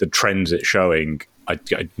I know the trends it's showing, I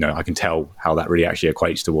can tell how that really actually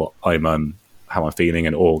equates to what how I'm feeling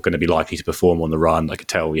and or going to be likely to perform on the run. I could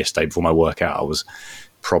tell yesterday before my workout I was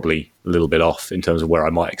probably a little bit off in terms of where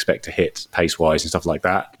I might expect to hit pace-wise and stuff like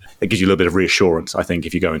that. It gives you a little bit of reassurance, I think,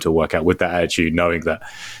 if you go into a workout with that attitude, knowing that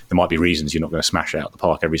there might be reasons you're not going to smash it out the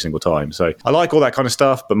park every single time. So I like all that kind of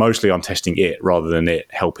stuff, but mostly I'm testing it rather than it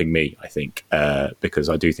helping me, I think, because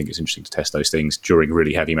I do think it's interesting to test those things during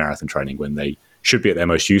really heavy marathon training when they should be at their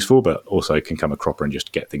most useful, but also can come a cropper and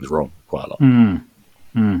just get things wrong quite a lot.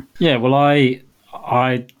 Yeah, well,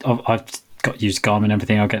 I've got used Garmin and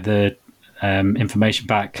everything. I'll get the information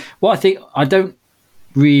back. Well, I don't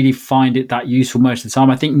really find it that useful most of the time.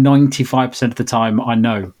 I think 95% of the time I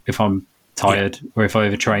know if I'm tired or if I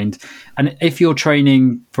overtrained. And if you're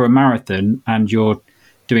training for a marathon and you're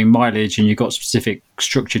doing mileage and you've got specific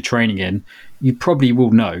structured training in, you probably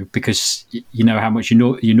will know, because you know how much you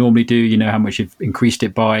normally do, you know how much you've increased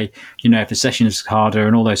it by, you know if the session is harder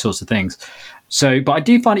and all those sorts of things. So, but I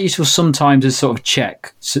do find it useful sometimes to sort of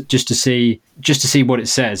check, just to see what it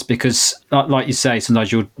says, because like you say, sometimes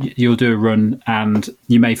you'll do a run and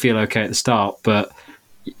you may feel okay at the start, but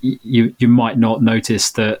you might not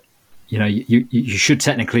notice that, you know, you should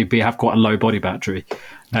technically have quite a low body battery.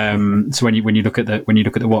 So when you look at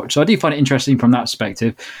the watch, so I do find it interesting from that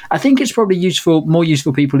perspective. I think it's probably more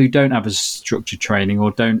useful for people who don't have a structured training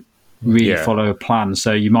or don't really follow a plan.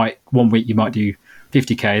 So one week you might do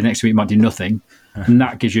 50k, the next week you might do nothing, and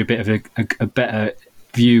that gives you a bit of a better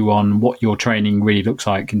view on what your training really looks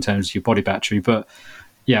like in terms of your body battery. But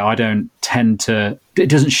yeah, I don't tend to. It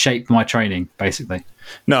doesn't shape my training, basically.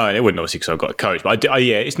 No, it wouldn't, obviously, because I've got a coach. But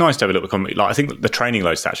it's nice to have a little bit. Like, I think the training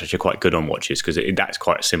load stats actually are quite good on watches, because that's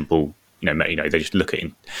quite simple. You know, they just look at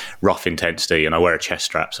rough intensity, and I wear a chest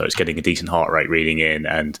strap, so it's getting a decent heart rate reading in,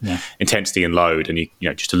 and intensity and load, and you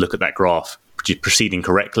know, just to look at that graph proceeding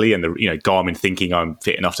correctly, and Garmin thinking I'm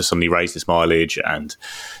fit enough to suddenly raise this mileage, and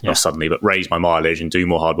not suddenly, but raise my mileage and do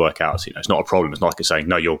more hard workouts. You know, it's not a problem. It's not like it's saying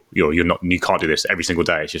no, you're not, you can't do this every single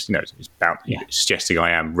day. It's just, you know, it's suggesting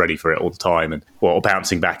I am ready for it all the time, and or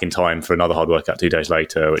bouncing back in time for another hard workout 2 days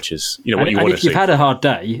later, which is, you know, what you want to see. If you've had a hard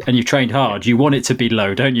day and you've trained hard, you want it to be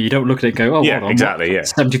low, don't you? You don't look at it and go, oh, hold on, exactly,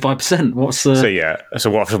 75%. What's so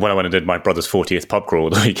when I went and did my brother's 40th pub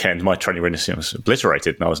crawl the weekend, my training readiness was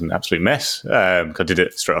obliterated, and I was an absolute mess. I did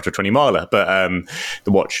it straight after a 20 miler, but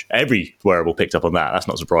the watch, every wearable picked up on that. That's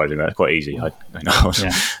not surprising. That's quite easy. I was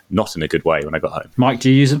not in a good way when I got home. Mike, do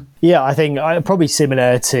you use them? Yeah, I think probably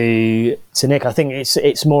similar to Nick. I think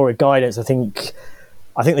it's more a guidance. I think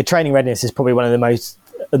the training readiness is probably one of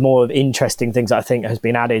the more interesting things that I think has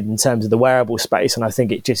been added in terms of the wearable space, and I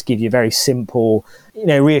think it just gives you very simple, you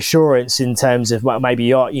know, reassurance in terms of, well, maybe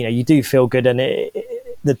you do feel good, and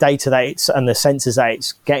the data that and the sensors that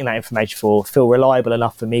it's getting that information for feel reliable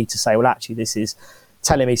enough for me to say, well, actually, this is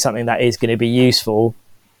telling me something that is going to be useful.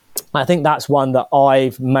 I think that's one that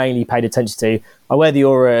I've mainly paid attention to. I wear the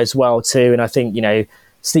Oura as well too, and I think, you know,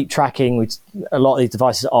 sleep tracking, which a lot of these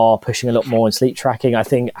devices are pushing a lot more in sleep tracking. I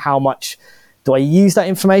think, how much do I use that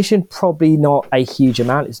information? Probably not a huge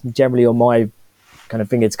amount. It's generally on my kind of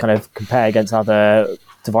finger to kind of compare against other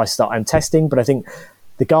devices that I'm testing, but I think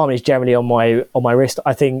the Garmin is generally on my wrist.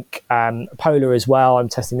 I think Polar as well. I'm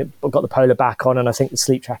testing it. I've got the Polar back on, and I think the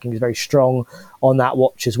sleep tracking is very strong on that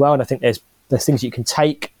watch as well. And I think there's things you can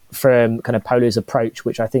take from kind of Polar's approach,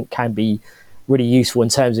 which I think can be really useful in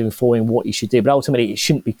terms of informing what you should do. But ultimately, it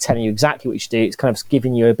shouldn't be telling you exactly what you should do. It's kind of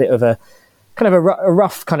giving you a bit of a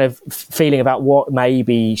rough kind of feeling about what may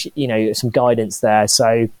be, you know, some guidance there.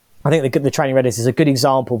 So I think the training readiness is a good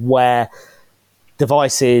example of where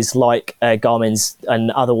devices like Garmin's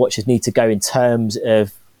and other watches need to go in terms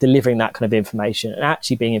of delivering that kind of information and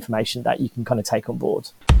actually being information that you can kind of take on board.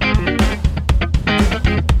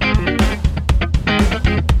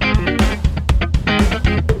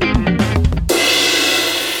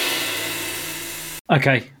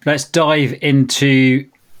 Okay, let's dive into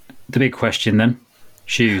the big question then.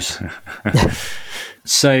 Shoes.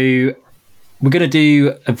 So we're going to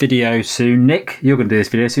do a video soon. Nick, you're going to do this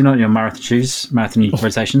video soon, aren't you, on marathon shoes, marathon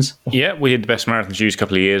rotations? Yeah, we did the best marathon shoes a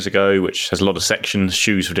couple of years ago, which has a lot of sections,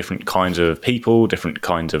 shoes for different kinds of people, different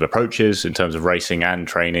kinds of approaches in terms of racing and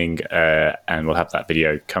training, and we'll have that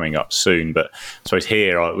video coming up soon. But I suppose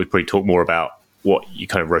here we'd probably talk more about what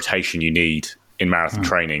kind of rotation you need in marathon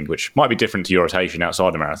training, which might be different to your rotation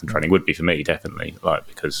outside of marathon training, would be for me, definitely,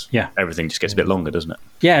 because everything just gets a bit longer, doesn't it?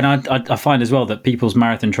 Yeah, and I find as well that people's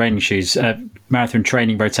marathon training shoes, marathon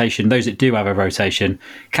training rotation, those that do have a rotation,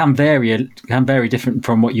 can vary different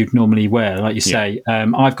from what you'd normally wear. Like you say,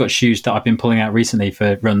 I've got shoes that I've been pulling out recently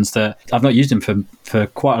for runs that I've not used them for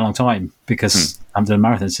quite a long time, because I'm doing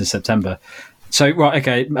marathons since September. So, right,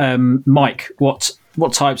 okay, Mike,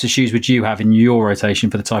 what types of shoes would you have in your rotation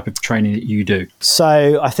for the type of training that you do?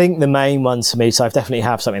 So I think the main ones for me, so I definitely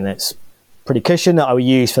have something that's pretty cushioned that I would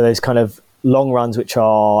use for those kind of long runs, which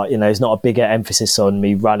are, you know, there's not a bigger emphasis on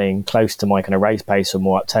me running close to my kind of race pace or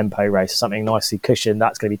more up tempo race, or something nicely cushioned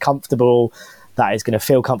that's going to be comfortable, that is going to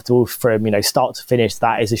feel comfortable from, you know, start to finish.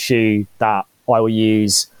 That is a shoe that I will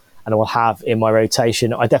use and I will have in my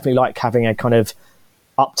rotation. I definitely like having a kind of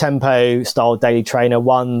up-tempo style daily trainer,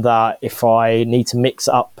 one that if I need to mix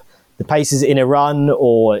up the paces in a run,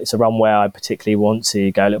 or it's a run where I particularly want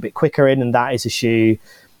to go a little bit quicker in, and that is a shoe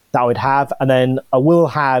that I would have. And then I will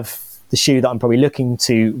have the shoe that I'm probably looking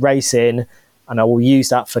to race in, and I will use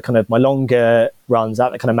that for kind of my longer runs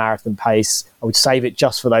at the kind of marathon pace. I would save it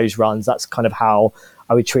just for those runs. That's kind of how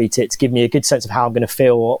I would treat it to give me a good sense of how I'm going to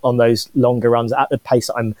feel on those longer runs at the pace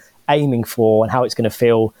that I'm aiming for, and how it's going to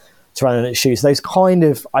feel to run in its shoes. So those kind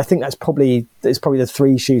of, I think it's probably the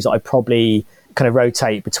 3 shoes that I probably kind of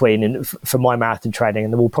rotate between and for my marathon training,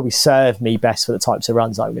 and they will probably serve me best for the types of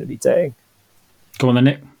runs I'm going to be doing. Go on then,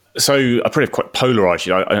 Nick. So I pretty quite polarised.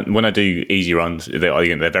 When I do easy runs,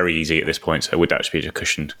 they're very easy at this point. So it would actually be a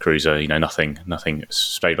cushioned cruiser. nothing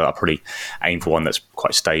stable. I probably aim for one that's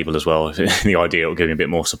quite stable as well. The idea will give me a bit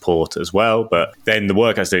more support as well. But then the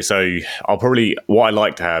workouts do. So what I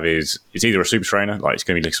like to have is it's either a super trainer, like it's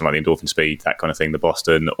going to be something like the Endorphin Speed, that kind of thing, the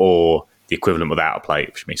Boston, or the equivalent without a plate,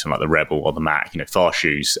 which means something like the Rebel or the Mac, fast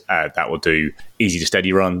shoes that will do easy to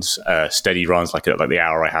steady runs like the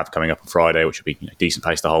hour I have coming up on Friday, which will be decent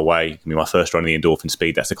pace the whole way. It can be my first run in the Endorphin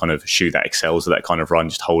Speed. That's the kind of shoe that excels at that kind of run,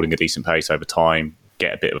 just holding a decent pace over time,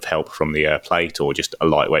 get a bit of help from the plate, or just a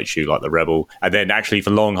lightweight shoe like the Rebel. And then actually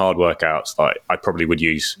for long, hard workouts, I probably would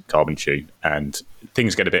use carbon shoe, and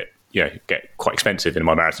things get a bit get quite expensive in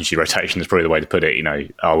my marathon shoe rotation. Is probably the way to put it.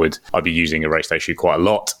 I'd be using a race day shoe quite a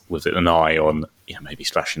lot with an eye on maybe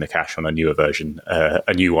splashing the cash on a newer version,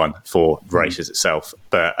 a new one for races itself.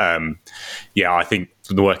 But I think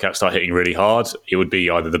when the workouts start hitting really hard, it would be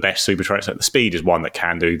either the best super trainer. So the Speed is one that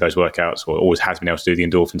can do those workouts, or always has been able to do the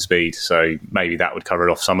Endorphin Speed. So maybe that would cover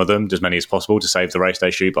it off some of them, as many as possible, to save the race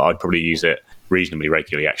day shoe. But I'd probably use it reasonably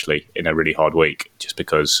regularly, actually, in a really hard week, just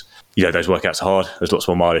because those workouts are hard. There's lots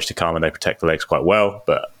more mileage to come, and they protect the legs quite well.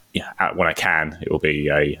 But when I can, it will be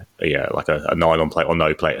a nylon plate or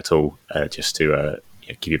no plate at all, just to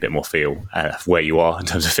give you a bit more feel of where you are in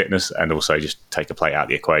terms of fitness, and also just take a plate out of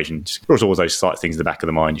the equation. There's always those slight things in the back of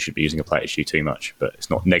the mind. You should be using a plate issue too much, but it's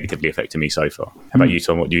not negatively affecting me so far. How about you,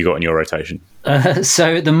 Tom? What do you got in your rotation?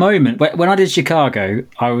 So at the moment, when I did Chicago,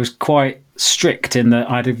 I was quite strict in that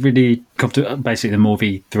I had a really comfortable, basically the More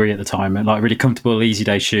V3 at the time, and like really comfortable easy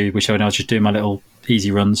day shoe, which I was just doing my little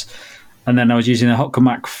easy runs. And then I was using a Hoka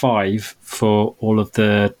Mach 5 for all of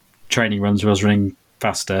the training runs where I was running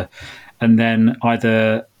faster. And then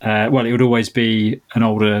either, it would always be an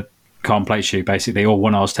older carbon plate shoe, basically, or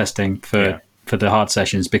one I was testing for the hard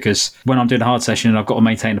sessions, because when I'm doing a hard session and I've got to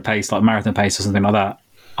maintain a pace, like marathon pace or something like that,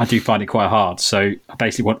 I do find it quite hard. So I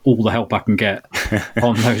basically want all the help I can get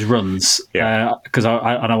on those runs, because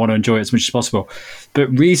I want to enjoy it as much as possible. But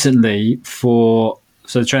recently,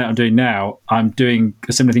 so the training I'm doing now, I'm doing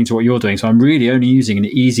a similar thing to what you're doing. So I'm really only using an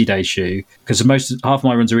easy day shoe, because half of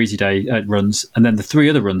my runs are easy day runs, and then the 3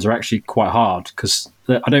 other runs are actually quite hard, because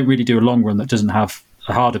I don't really do a long run that doesn't have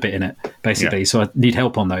a harder bit in it, basically. Yeah. So I need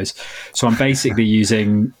help on those. So I'm basically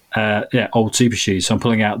using old super shoes. So I'm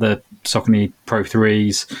pulling out the Saucony Pro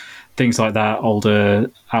 3s, things like that, older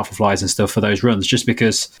Alpha Flies and stuff for those runs, just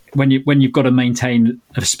because when you've got to maintain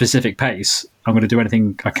a specific pace, I'm going to do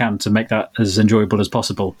anything I can to make that as enjoyable as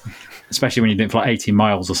possible, especially when you're doing it for like 18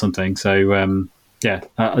 miles or something. So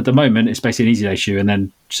at the moment it's basically an easy day shoe and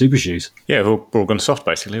then super shoes. Yeah, we're all gone soft,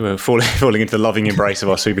 basically. We're falling into the loving embrace of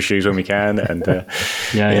our super shoes when we can, and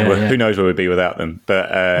who knows where we'd be without them.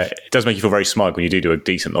 But it does make you feel very smug when you do a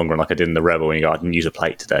decent long run like I did in the Rebel, and you go, I didn't use a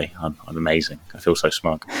plate today. I'm amazing. I feel so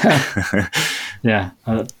smug.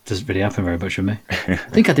 That doesn't really happen very much with me. I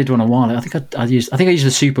think I did one a while. I think I used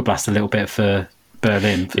the Super Blast a little bit for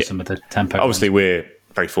Berlin for some of the tempo. Obviously, we're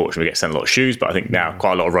very fortunate we get sent a lot of shoes, but I think now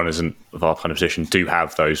quite a lot of runners of our kind of position do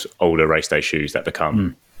have those older race day shoes that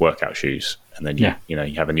become workout shoes, and then you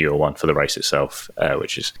have a newer one for the race itself,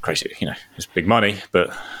 which is crazy. It's big money,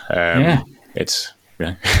 but it's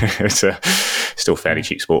it's a still fairly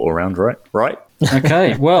cheap sport all around, right?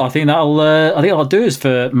 Okay, well, I think I'll do is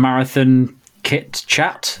for marathon kit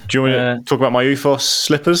chat. Do you want to talk about my OOFOS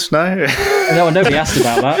slippers? No, nobody asked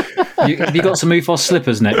about that. Have you got some OOFOS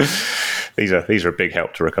slippers, Nick? These are a big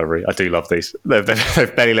help to recovery. I do love these. They've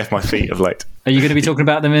barely left my feet of late. Are you going to be talking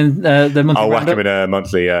about them in the monthly? I'll whack them in a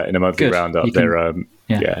monthly roundup.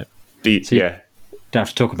 They're don't have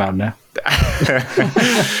to talk about them now.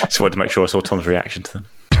 Just wanted to make sure I saw Tom's reaction to them.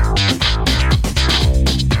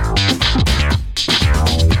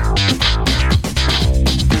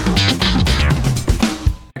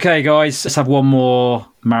 Okay, guys, let's have one more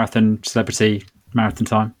celebrity marathon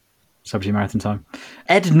time.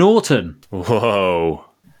 Ed Norton. Whoa.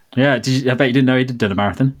 Yeah, I bet you didn't know he'd done a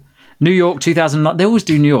marathon. New York 2009. They always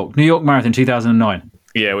do New York Marathon 2009.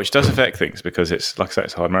 Yeah, which does affect things because it's, like I say,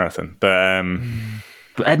 it's a hard marathon.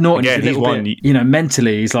 But Ed Norton, he's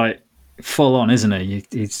mentally, he's like full on, isn't he?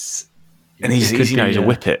 He's a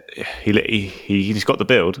whippet. He's got the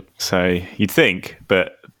build, so you'd think,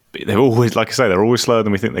 but they're always, like I say, they're always slower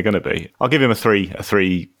than we think they're going to be. I'll give him a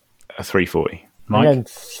 3:40. Mike?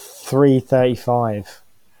 3:35.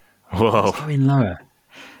 Whoa. He's going lower.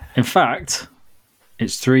 In fact,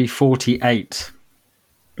 it's 3:48.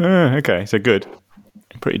 Okay, so good.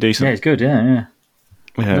 Pretty decent. Yeah, it's good. Yeah.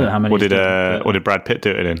 I don't know how many what did Brad Pitt do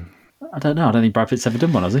it in? I don't know. I don't think Brad Pitt's ever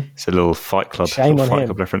done one, has he? It's a little Fight Club. Shame on him.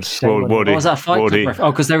 Club reference. Shame on him. Oh, was that a Fight Club reference?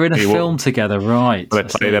 Oh, because they were in a film together, right? Well,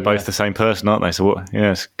 they're both the same person, aren't they? So what?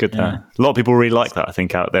 Yeah, it's good. Yeah. A lot of people really like that, I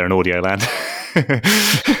think, out there in audio land.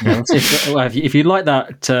 Yeah, if you like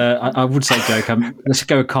that, I would say let's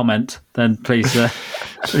go a comment. Then please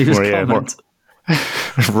leave us a comment.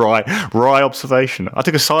 Wry observation. I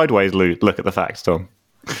took a sideways look at the facts, Tom.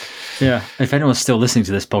 Yeah, if anyone's still listening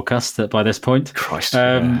to this podcast by this point, Christ,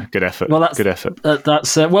 good effort. Well, that's good effort.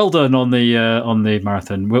 That's well done on the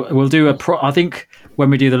marathon. We'll do I think when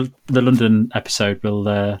we do the London episode,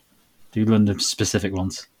 we'll do London specific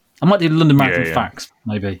ones. I might do London Marathon facts,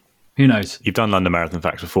 maybe. Who knows? You've done London Marathon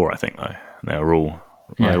facts before, I think, though. They're all.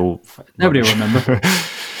 Nobody will remember.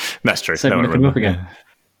 That's true. So no we one come up remember. again.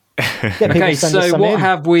 Okay, so what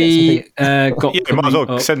have we got? Yeah, might as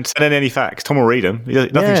well send in any facts. Tom will read them.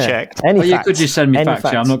 Nothing's checked. Could you send me facts?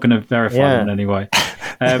 Yeah, I'm not going to verify them in any way.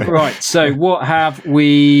 Right, so what have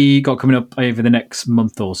we got coming up over the next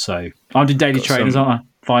month or so? I'm doing daily trainers, aren't I?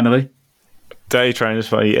 Finally. Daily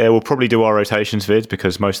trainers, yeah, we'll probably do our rotations vids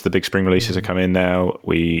because most of the big spring releases are coming now.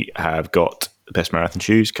 We have got the best marathon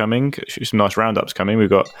shoes coming, some nice roundups coming. We've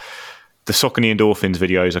got the Saucony Endorphins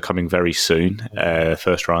videos are coming very soon,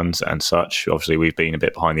 first runs and such. Obviously, we've been a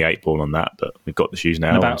bit behind the 8 ball on that, but we've got the shoes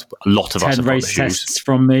now. About a lot of us have got the shoes. 10 race tests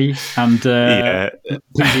from me and TV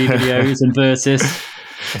videos and versus.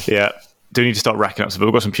 Yeah, do need to start racking up. But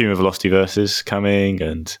we've got some Puma Velocity versus coming,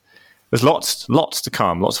 and there's lots to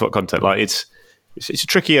come. Lots of content. Like it's a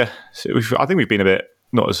trickier. I think we've been a bit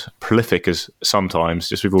not as prolific as sometimes.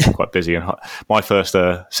 Just we've all been quite busy. And my first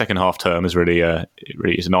second half term is really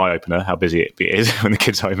is an eye opener how busy it is when the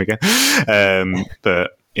kids are home again.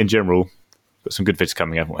 But in general, got some good vids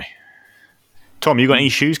coming, haven't we? Tom, you got any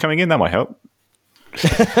shoes coming in? That might help.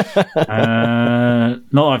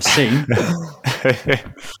 Not I've seen.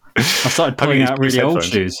 I started pulling out really old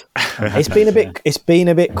shoes. It's been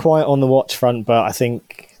a bit quiet on the watch front, but I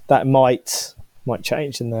think that might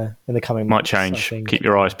change in the coming months. Might change. Keep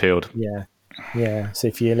your eyes peeled. Yeah. So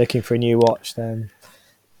if you're looking for a new watch, then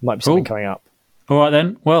might be something coming up. All right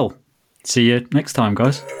then. Well, see you next time,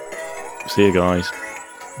 guys. See you guys.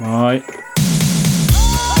 Bye.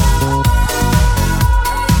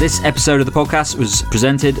 This episode of the podcast was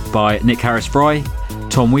presented by Nick Harris-Fry,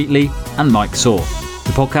 Tom Wheatley, and Mike Saw.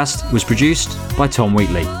 The podcast was produced by Tom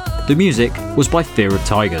Wheatley. The music was by Fear of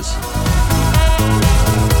Tigers.